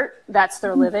their art, that's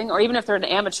their living, or even if they're an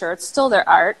amateur, it's still their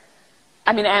art.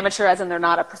 I mean, amateur as in they're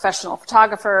not a professional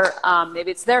photographer,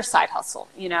 maybe it's their side hustle,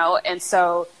 and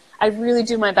so I really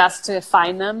do my best to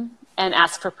find them and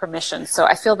ask for permission. So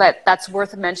I feel that that's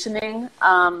worth mentioning.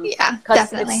 Yeah,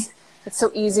 definitely. It's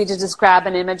so easy to just grab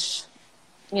an image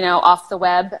off the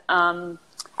web.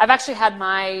 I've actually had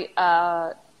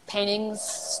my paintings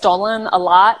stolen a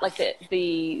lot, like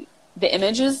the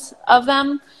images of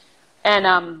them,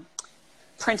 and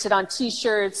printed on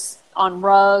T-shirts, on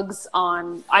rugs,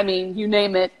 you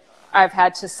name it. I've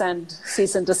had to send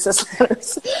cease and desist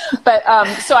letters. But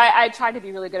so I try to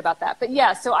be really good about that. But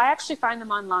yeah, so I actually find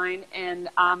them online, and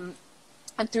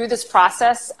I And through this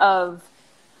process of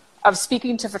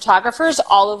speaking to photographers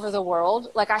all over the world,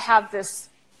 like I have this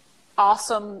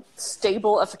awesome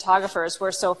stable of photographers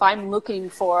where, so if I'm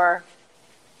looking for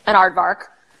an aardvark,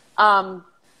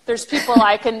 there's people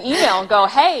I can email and go,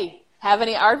 hey, have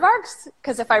any aardvarks?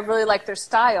 Because if I really like their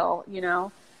style, you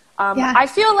know, I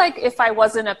feel like if I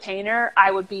wasn't a painter,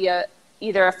 I would be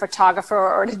either a photographer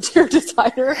or an interior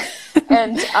designer.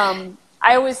 And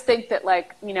I always think that,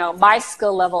 like, you know, my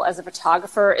skill level as a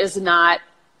photographer is not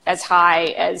as high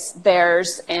as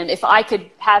theirs. And if I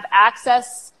could have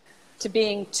access to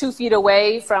being 2 feet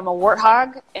away from a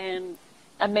warthog and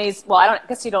well, I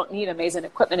guess you don't need amazing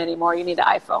equipment anymore. You need an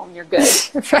iPhone. You're good.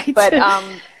 Right. But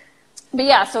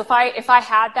yeah, so if I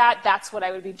had that, that's what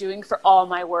I would be doing for all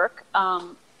my work.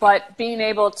 But being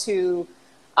able to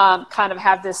kind of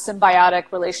have this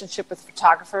symbiotic relationship with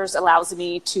photographers allows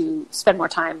me to spend more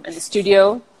time in the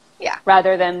studio,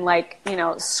 rather than, like, you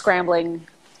know, scrambling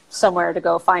somewhere to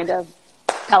go find a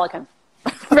pelican.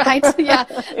 Right. Yeah.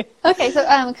 Okay.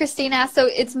 So Christine asked, so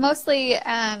it's mostly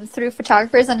through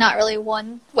photographers and not really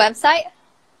one website?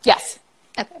 Yes.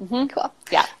 Okay. Mm-hmm. Cool.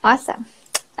 Yeah. Awesome.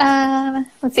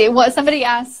 Let's see. What somebody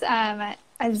asked,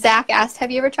 Zach asked, have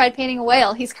you ever tried painting a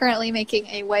whale? He's currently making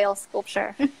a whale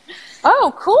sculpture.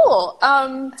 Oh, cool.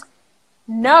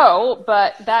 No,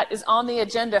 but that is on the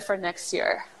agenda for next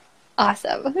year.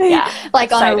 Awesome. Yeah. Like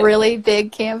excited. On a really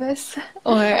big canvas?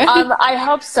 Or I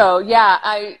hope so. Yeah.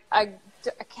 I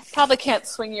probably can't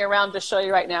swing you around to show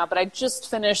you right now, but I just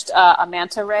finished a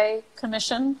manta ray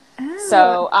commission. Oh.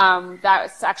 So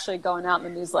that's actually going out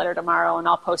in the newsletter tomorrow, and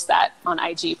I'll post that on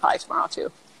IG probably tomorrow too.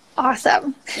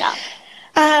 Awesome. Yeah.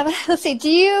 Let's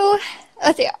see.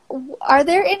 Are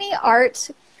there any art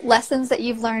lessons that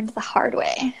you've learned the hard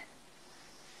way?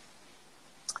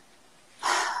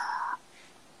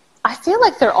 I feel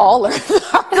like they're all learned the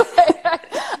hard way.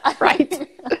 Right.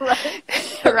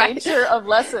 The nature of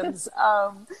lessons.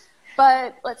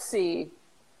 But let's see.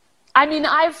 I mean,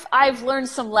 I've learned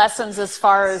some lessons as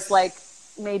far as, like,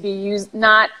 maybe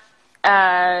not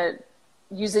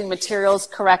using materials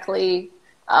correctly,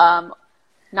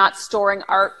 not storing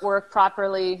artwork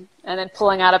properly, and then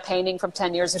pulling out a painting from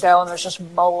 10 years ago and there's just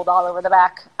mold all over the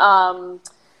back.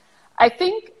 I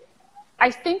think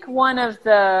one of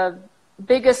the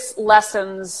biggest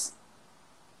lessons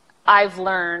I've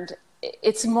learned,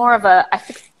 it's more of a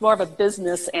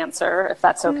business answer, if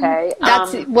that's okay.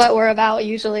 That's what we're about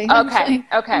usually. Okay.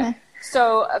 Yeah.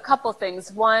 So a couple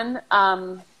things. One,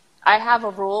 I have a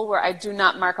rule where I do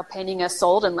not mark a painting as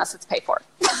sold unless it's paid for.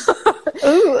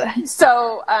 Ooh.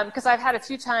 So, because I've had a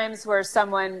few times where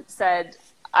someone said,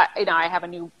 I have a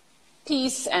new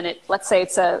piece, and let's say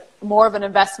it's more of an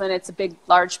investment. It's a big,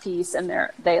 large piece, and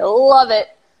they love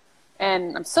it,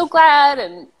 and I'm so glad,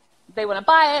 and they want to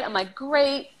buy it. I'm like,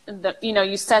 great. And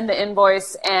you send the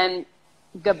invoice, and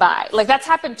goodbye. Like, that's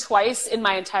happened twice in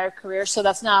my entire career, so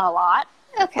that's not a lot.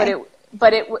 Okay.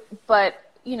 But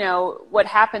what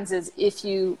happens is if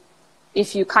you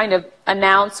kind of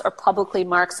announce or publicly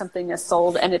mark something as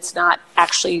sold and it's not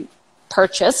actually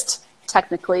purchased,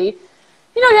 technically,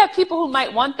 you have people who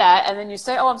might want that, and then you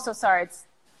say, oh, I'm so sorry,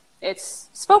 it's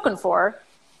spoken for,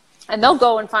 and they'll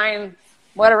go and find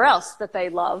whatever else that they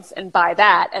love and buy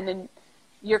that, and then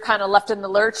you're kind of left in the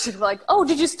lurch and like, oh,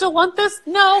 did you still want this?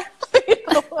 No.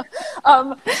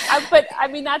 But I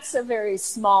mean, that's a very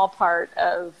small part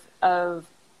of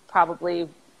probably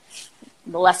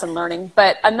the lesson learning.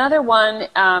 But another one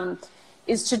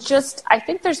is to just, I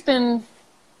think it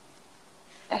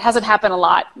hasn't happened a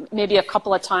lot, maybe a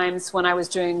couple of times when I was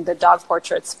doing the dog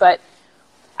portraits, but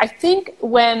I think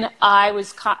when I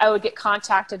would get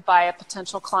contacted by a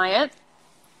potential client,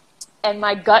 and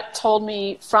my gut told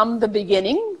me from the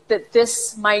beginning that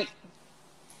this might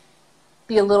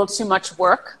be a little too much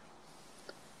work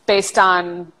based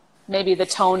on maybe the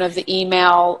tone of the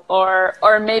email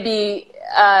or maybe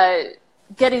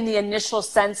getting the initial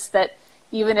sense that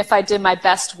even if I did my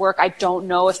best work, I don't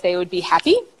know if they would be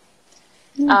happy.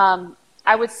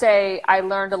 I would say I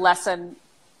learned a lesson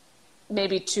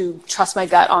maybe to trust my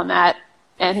gut on that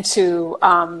and to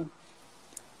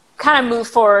kind of move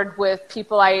forward with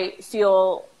people I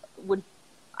feel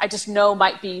I just know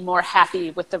might be more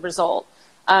happy with the result.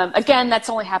 Again,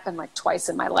 that's only happened like twice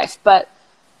in my life, but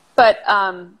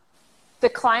the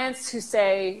clients who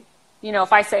say,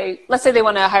 if I say, let's say they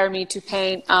want to hire me to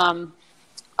paint a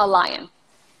lion,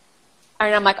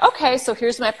 and I'm like, okay, so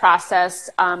here's my process.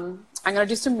 I'm going to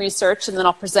do some research, and then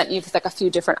I'll present you with like a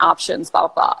few different options, blah,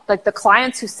 blah, blah. Like the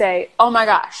clients who say, oh my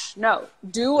gosh, no,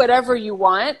 do whatever you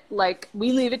want. Like,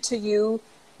 we leave it to you.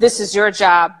 This is your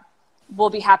job. will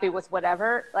be happy with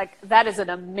whatever. Like, that is an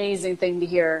amazing thing to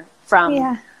hear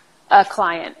from a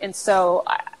client. And so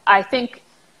I think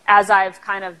as I've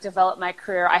kind of developed my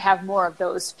career, I have more of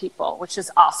those people, which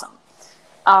is awesome.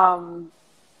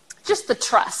 Just the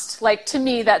trust. Like, to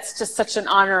me, that's just such an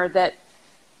honor that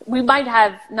we might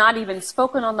have not even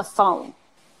spoken on the phone.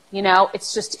 You know,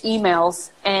 it's just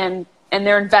emails, and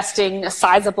they're investing a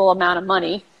sizable amount of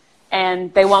money,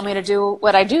 and they want me to do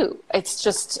what I do. It's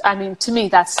just, I mean, to me,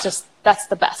 that's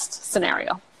the best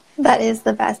scenario. That is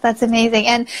the best. That's amazing.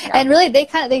 And really,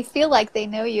 they feel like they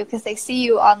know you because they see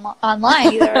you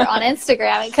online, either on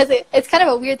Instagram. Because it's kind of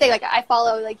a weird thing. Like, I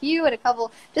follow like you and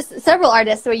just several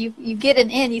artists where you get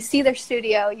you see their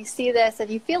studio, you see this, and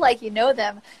you feel like you know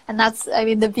them. And that's, I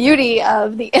mean, the beauty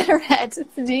of the internet.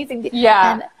 It's amazing.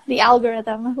 Yeah. And the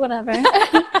algorithm, whatever.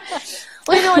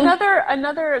 Well, you know,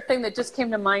 another thing that just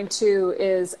came to mind too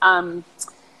is I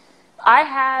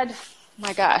had,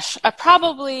 my gosh,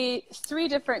 probably 3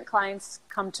 different clients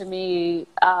come to me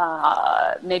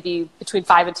maybe between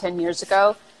 5 and 10 years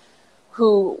ago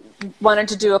who wanted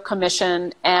to do a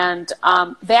commission, and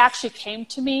they actually came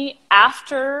to me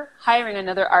after hiring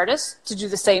another artist to do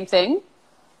the same thing,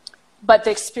 but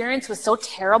the experience was so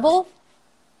terrible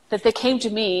that they came to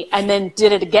me and then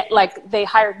did it again. Like, they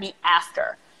hired me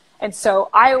after. And so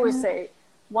I always say,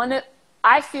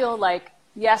 I feel like,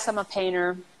 yes, I'm a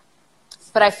painter,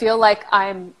 but I feel like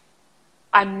I'm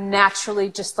naturally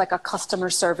just like a customer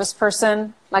service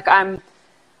person. Like,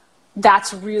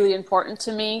 that's really important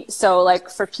to me. So, like,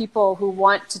 for people who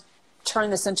want to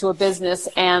turn this into a business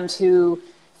and who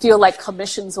feel like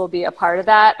commissions will be a part of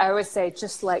that, I always say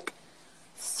just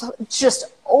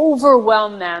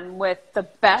overwhelm them with the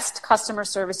best customer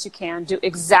service you can. Do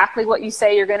exactly what you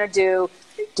say you're going to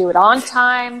do it on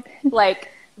time, like,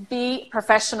 be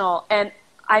professional. And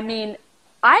I mean,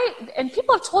 and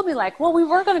people have told me, like, well, we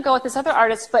were going to go with this other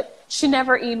artist, but she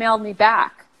never emailed me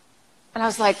back. And I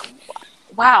was like,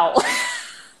 wow.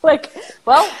 Like,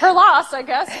 well, her loss, I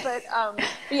guess. But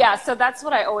yeah, so that's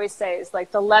what I always say is,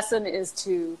 like, the lesson is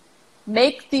to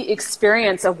make the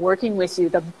experience of working with you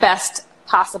the best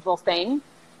possible thing,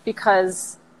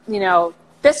 because, you know,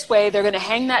 this way they're going to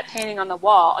hang that painting on the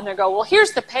wall and they'll go, well,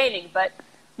 here's the painting, but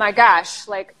my gosh,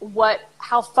 like,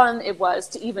 how fun it was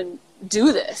to even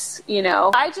do this, you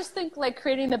know? I just think, like,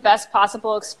 creating the best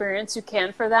possible experience you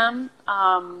can for them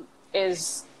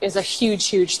is a huge,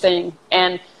 huge thing.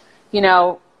 And, you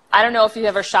know, I don't know if you've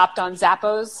ever shopped on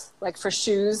Zappos, like, for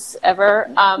shoes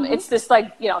ever. It's this,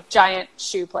 like, you know, giant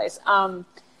shoe place.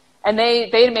 And they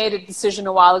made a decision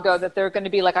a while ago that they're going to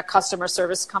be like a customer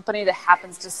service company that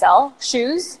happens to sell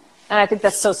shoes. And I think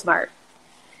that's so smart.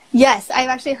 Yes, I've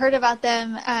actually heard about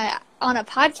them on a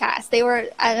podcast. They were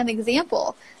an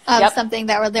example of something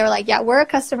they were like, yeah, we're a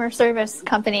customer service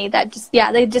company that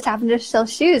they just happen to sell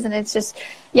shoes. And it's just,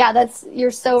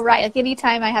 you're so right. Like,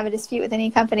 anytime I have a dispute with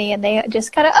any company and they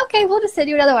just kind of, okay, we'll just send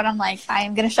you another one, I'm like, I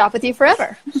am going to shop with you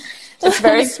forever. It's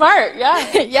very smart.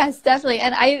 Yeah. Yes, definitely.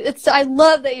 And I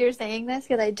love that you're saying this,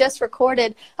 because I just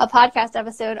recorded a podcast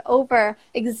episode over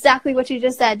exactly what you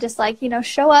just said. Just like, you know,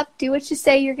 show up, do what you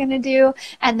say you're going to do.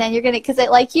 And then you're going to, because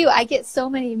like you, I get so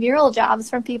many mural jobs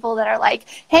from people that are like,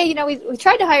 hey, you know, we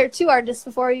tried to hire 2 artists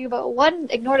before you, but one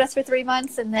ignored us for 3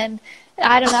 months. And then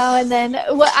I don't know. And then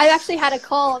I actually had a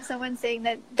call of someone saying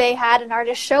that they had an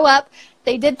artist show up.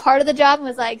 They did part of the job and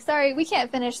was like, sorry, we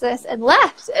can't finish this, and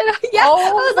left. And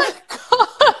I was like,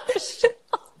 gosh.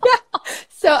 Yeah.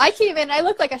 So I came in, I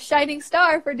looked like a shining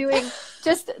star for doing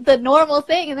just the normal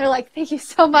thing. And they're like, thank you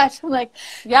so much. I'm like,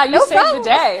 yeah, you saved the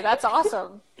day. That's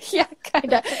awesome. Yeah,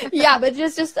 kind of. Yeah, but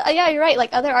just yeah, you're right. Like,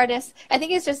 other artists, I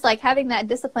think it's just like having that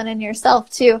discipline in yourself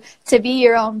to be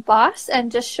your own boss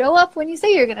and just show up when you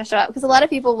say you're going to show up. Because a lot of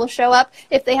people will show up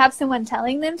if they have someone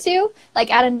telling them to,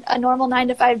 like at a normal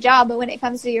 9-to-5 job. But when it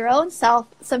comes to your own self,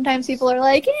 sometimes people are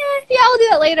like, yeah, I'll do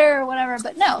that later or whatever.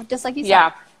 But no, just like you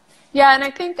said. Yeah, and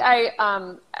I think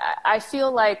I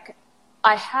feel like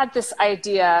I had this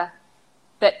idea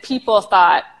that people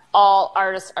thought all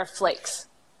artists are flakes.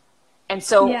 And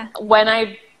so when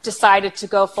I decided to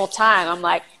go full time, I'm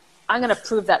like, I'm going to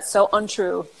prove that so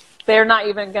untrue. They're not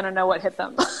even going to know what hit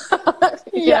them.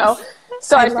 you know?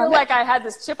 So I feel like I had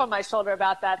this chip on my shoulder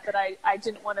about that I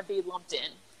didn't want to be lumped in.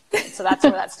 So that's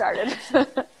where that started.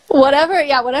 Whatever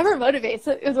motivates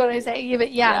is what I say.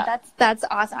 But that's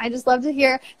awesome. I just love to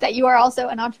hear that you are also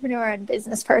an entrepreneur and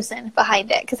business person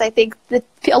behind it, because I think that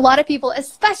a lot of people,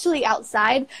 especially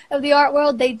outside of the art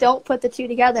world, they don't put the two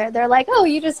together. They're like, oh,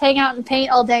 you just hang out and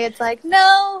paint all day. It's like,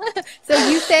 no. So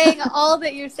you saying, all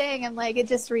that you're saying, and like it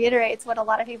just reiterates what a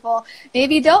lot of people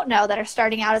maybe don't know that are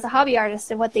starting out as a hobby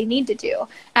artist and what they need to do.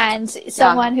 And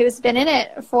someone who's been in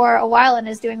it for a while and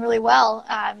is doing really well,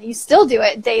 you still do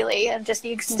it daily, and just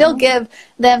you still give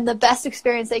them the best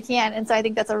experience they can. And so I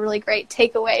think that's a really great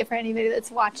takeaway for anybody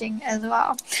that's watching as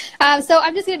well. So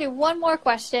I'm just going to do one more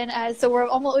question. So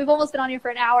we've almost been on here for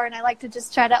an hour, and I like to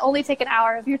just try to only take an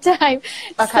hour of your time.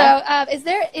 Okay. So is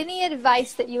there any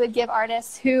advice that you would give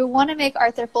artists who want to make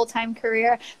art their full-time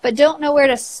career but don't know where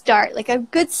to start, like a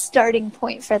good starting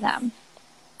point for them?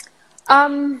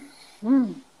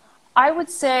 I would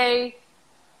say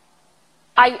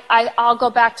I'll go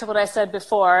back to what I said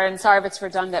before, and sorry if it's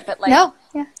redundant, but like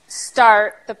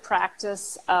start the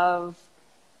practice of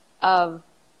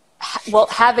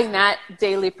having that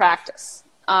daily practice.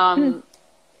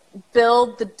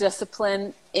 Build the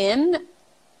discipline in,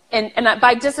 and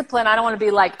by discipline, I don't want to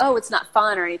be like, oh, it's not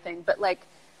fun or anything, but like,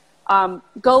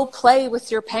 go play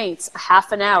with your paints a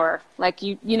half an hour, like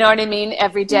you know what I mean,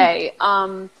 every day.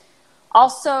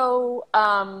 Also,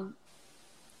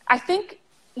 I think,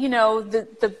 you know,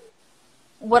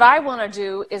 what I want to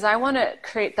do is I want to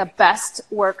create the best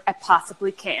work I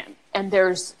possibly can. And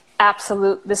this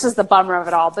is the bummer of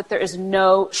it all, but there is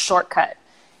no shortcut.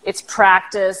 It's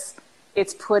practice,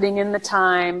 it's putting in the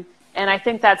time. And I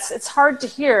think it's hard to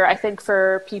hear, I think,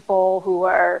 for people who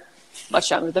are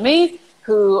much younger than me,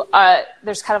 who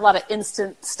there's kind of a lot of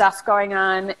instant stuff going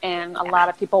on, and a lot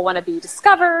of people want to be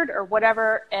discovered or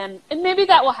whatever. And maybe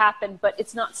that will happen, but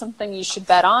it's not something you should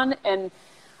bet on. And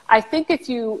I think if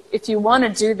you want to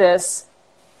do this,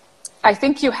 I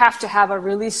think you have to have a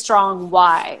really strong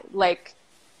why. Like,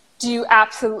 do you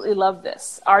absolutely love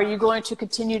this? Are you going to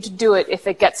continue to do it if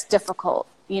it gets difficult?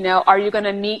 You know, are you going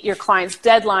to meet your client's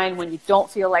deadline when you don't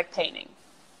feel like painting?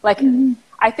 Like,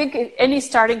 I think any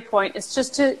starting point is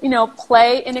just to, you know,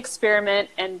 play and experiment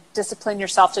and discipline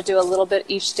yourself to do a little bit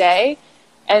each day.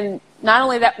 And not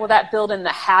only that, will that build in the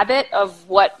habit of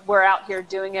what we're out here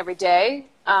doing every day,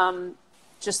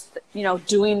 just, you know,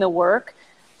 doing the work,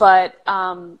 but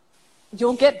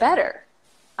you'll get better.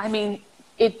 I mean,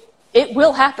 it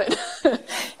will happen.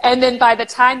 And then by the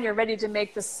time you're ready to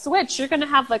make the switch, you're going to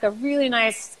have like a really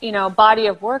nice, you know, body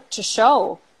of work to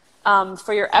show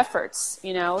for your efforts,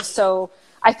 you know. So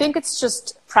I think it's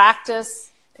just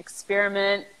practice,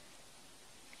 experiment,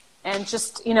 and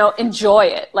just, you know, enjoy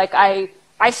it. Like I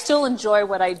still enjoy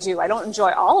what I do. I don't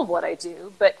enjoy all of what I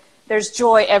do, but there's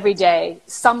joy every day,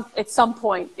 at some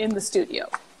point in the studio.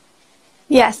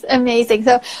 Yes, amazing.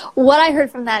 So what I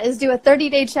heard from that is do a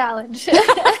 30-day challenge.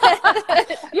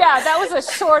 Yeah, that was a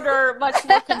shorter, much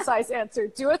more concise answer.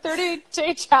 Do a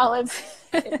 30-day challenge.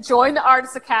 Join the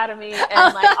Artist Academy,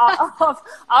 and like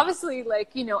obviously, like,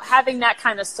 you know, having that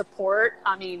kind of support.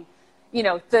 I mean, you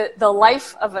know, the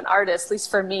life of an artist, at least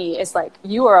for me, is like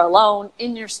you are alone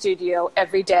in your studio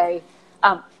every day.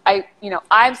 I'm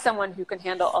someone who can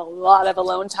handle a lot of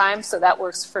alone time, so that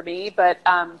works for me. But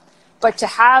to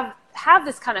have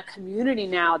this kind of community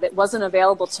now that wasn't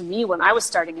available to me when I was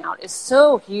starting out is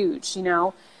so huge, you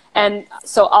know. And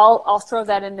so I'll throw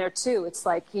that in there too. It's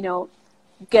like, you know,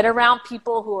 get around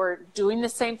people who are doing the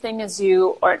same thing as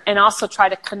you, and also try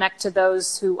to connect to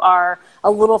those who are a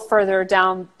little further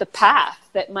down the path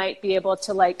that might be able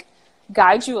to like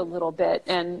guide you a little bit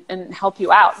and help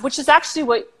you out, which is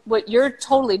actually what you're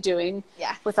totally doing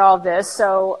with all this.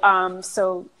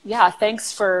 So yeah,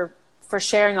 thanks for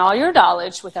sharing all your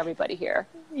knowledge with everybody here.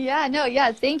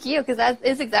 Thank you, because that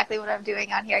is exactly what I'm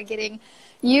doing on here, getting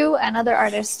you and other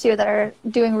artists too that are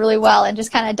doing really well and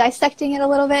just kind of dissecting it a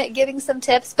little bit, giving some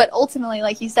tips. But ultimately,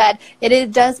 like you said,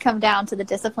 it does come down to the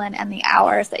discipline and the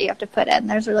hours that you have to put in.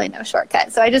 There's really no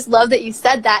shortcut. So I just love that you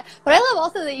said that. But I love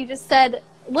also that you just said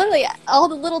literally all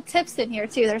the little tips in here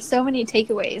too. There's so many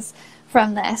takeaways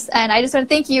from this. And I just want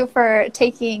to thank you for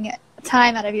taking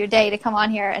time out of your day to come on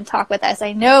here and talk with us.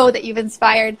 I know that you've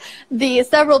inspired the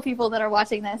several people that are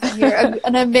watching this, and you're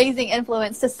an amazing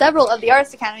influence to several of the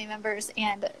Artist Academy members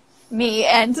and me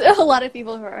and a lot of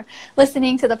people who are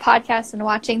listening to the podcast and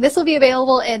watching. This will be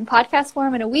available in podcast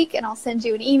form in a week, and I'll send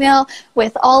you an email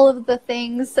with all of the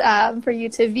things for you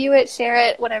to view it, share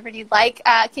it, whatever you'd like.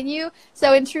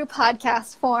 So in true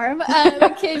podcast form,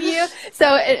 like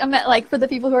for the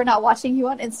people who are not watching you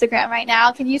on Instagram right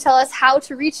now, can you tell us how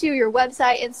to reach you, your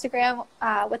website, Instagram?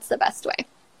 What's the best way?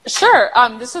 Sure.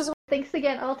 Thanks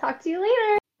again. I'll talk to you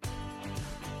later.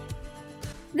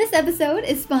 This episode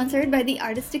is sponsored by the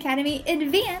Artist Academy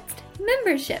Advanced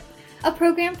Membership, a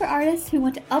program for artists who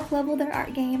want to up-level their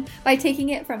art game by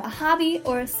taking it from a hobby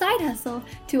or a side hustle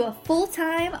to a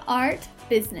full-time art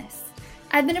business.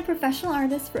 I've been a professional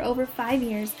artist for over 5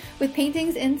 years, with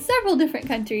paintings in several different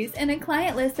countries and a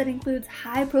client list that includes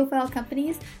high-profile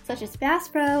companies such as Bass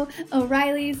Pro,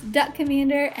 O'Reilly's, Duck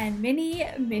Commander, and many,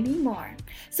 many more.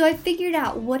 So I figured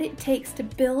out what it takes to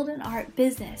build an art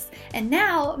business, and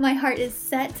now my heart is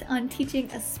set on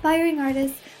teaching aspiring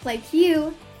artists like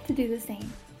you to do the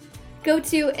same. Go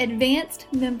to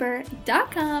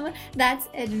advancedmember.com, that's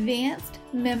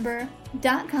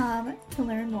advancedmember.com to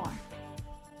learn more.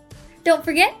 Don't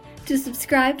forget to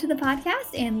subscribe to the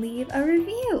podcast and leave a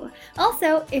review.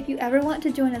 Also, if you ever want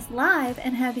to join us live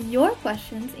and have your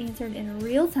questions answered in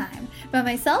real time by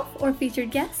myself or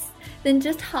featured guests, then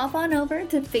just hop on over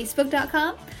to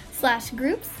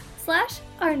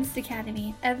facebook.com/groups/Artist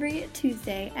Academy every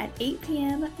Tuesday at 8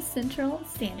 p.m. Central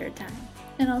Standard Time.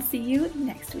 And I'll see you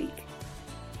next week.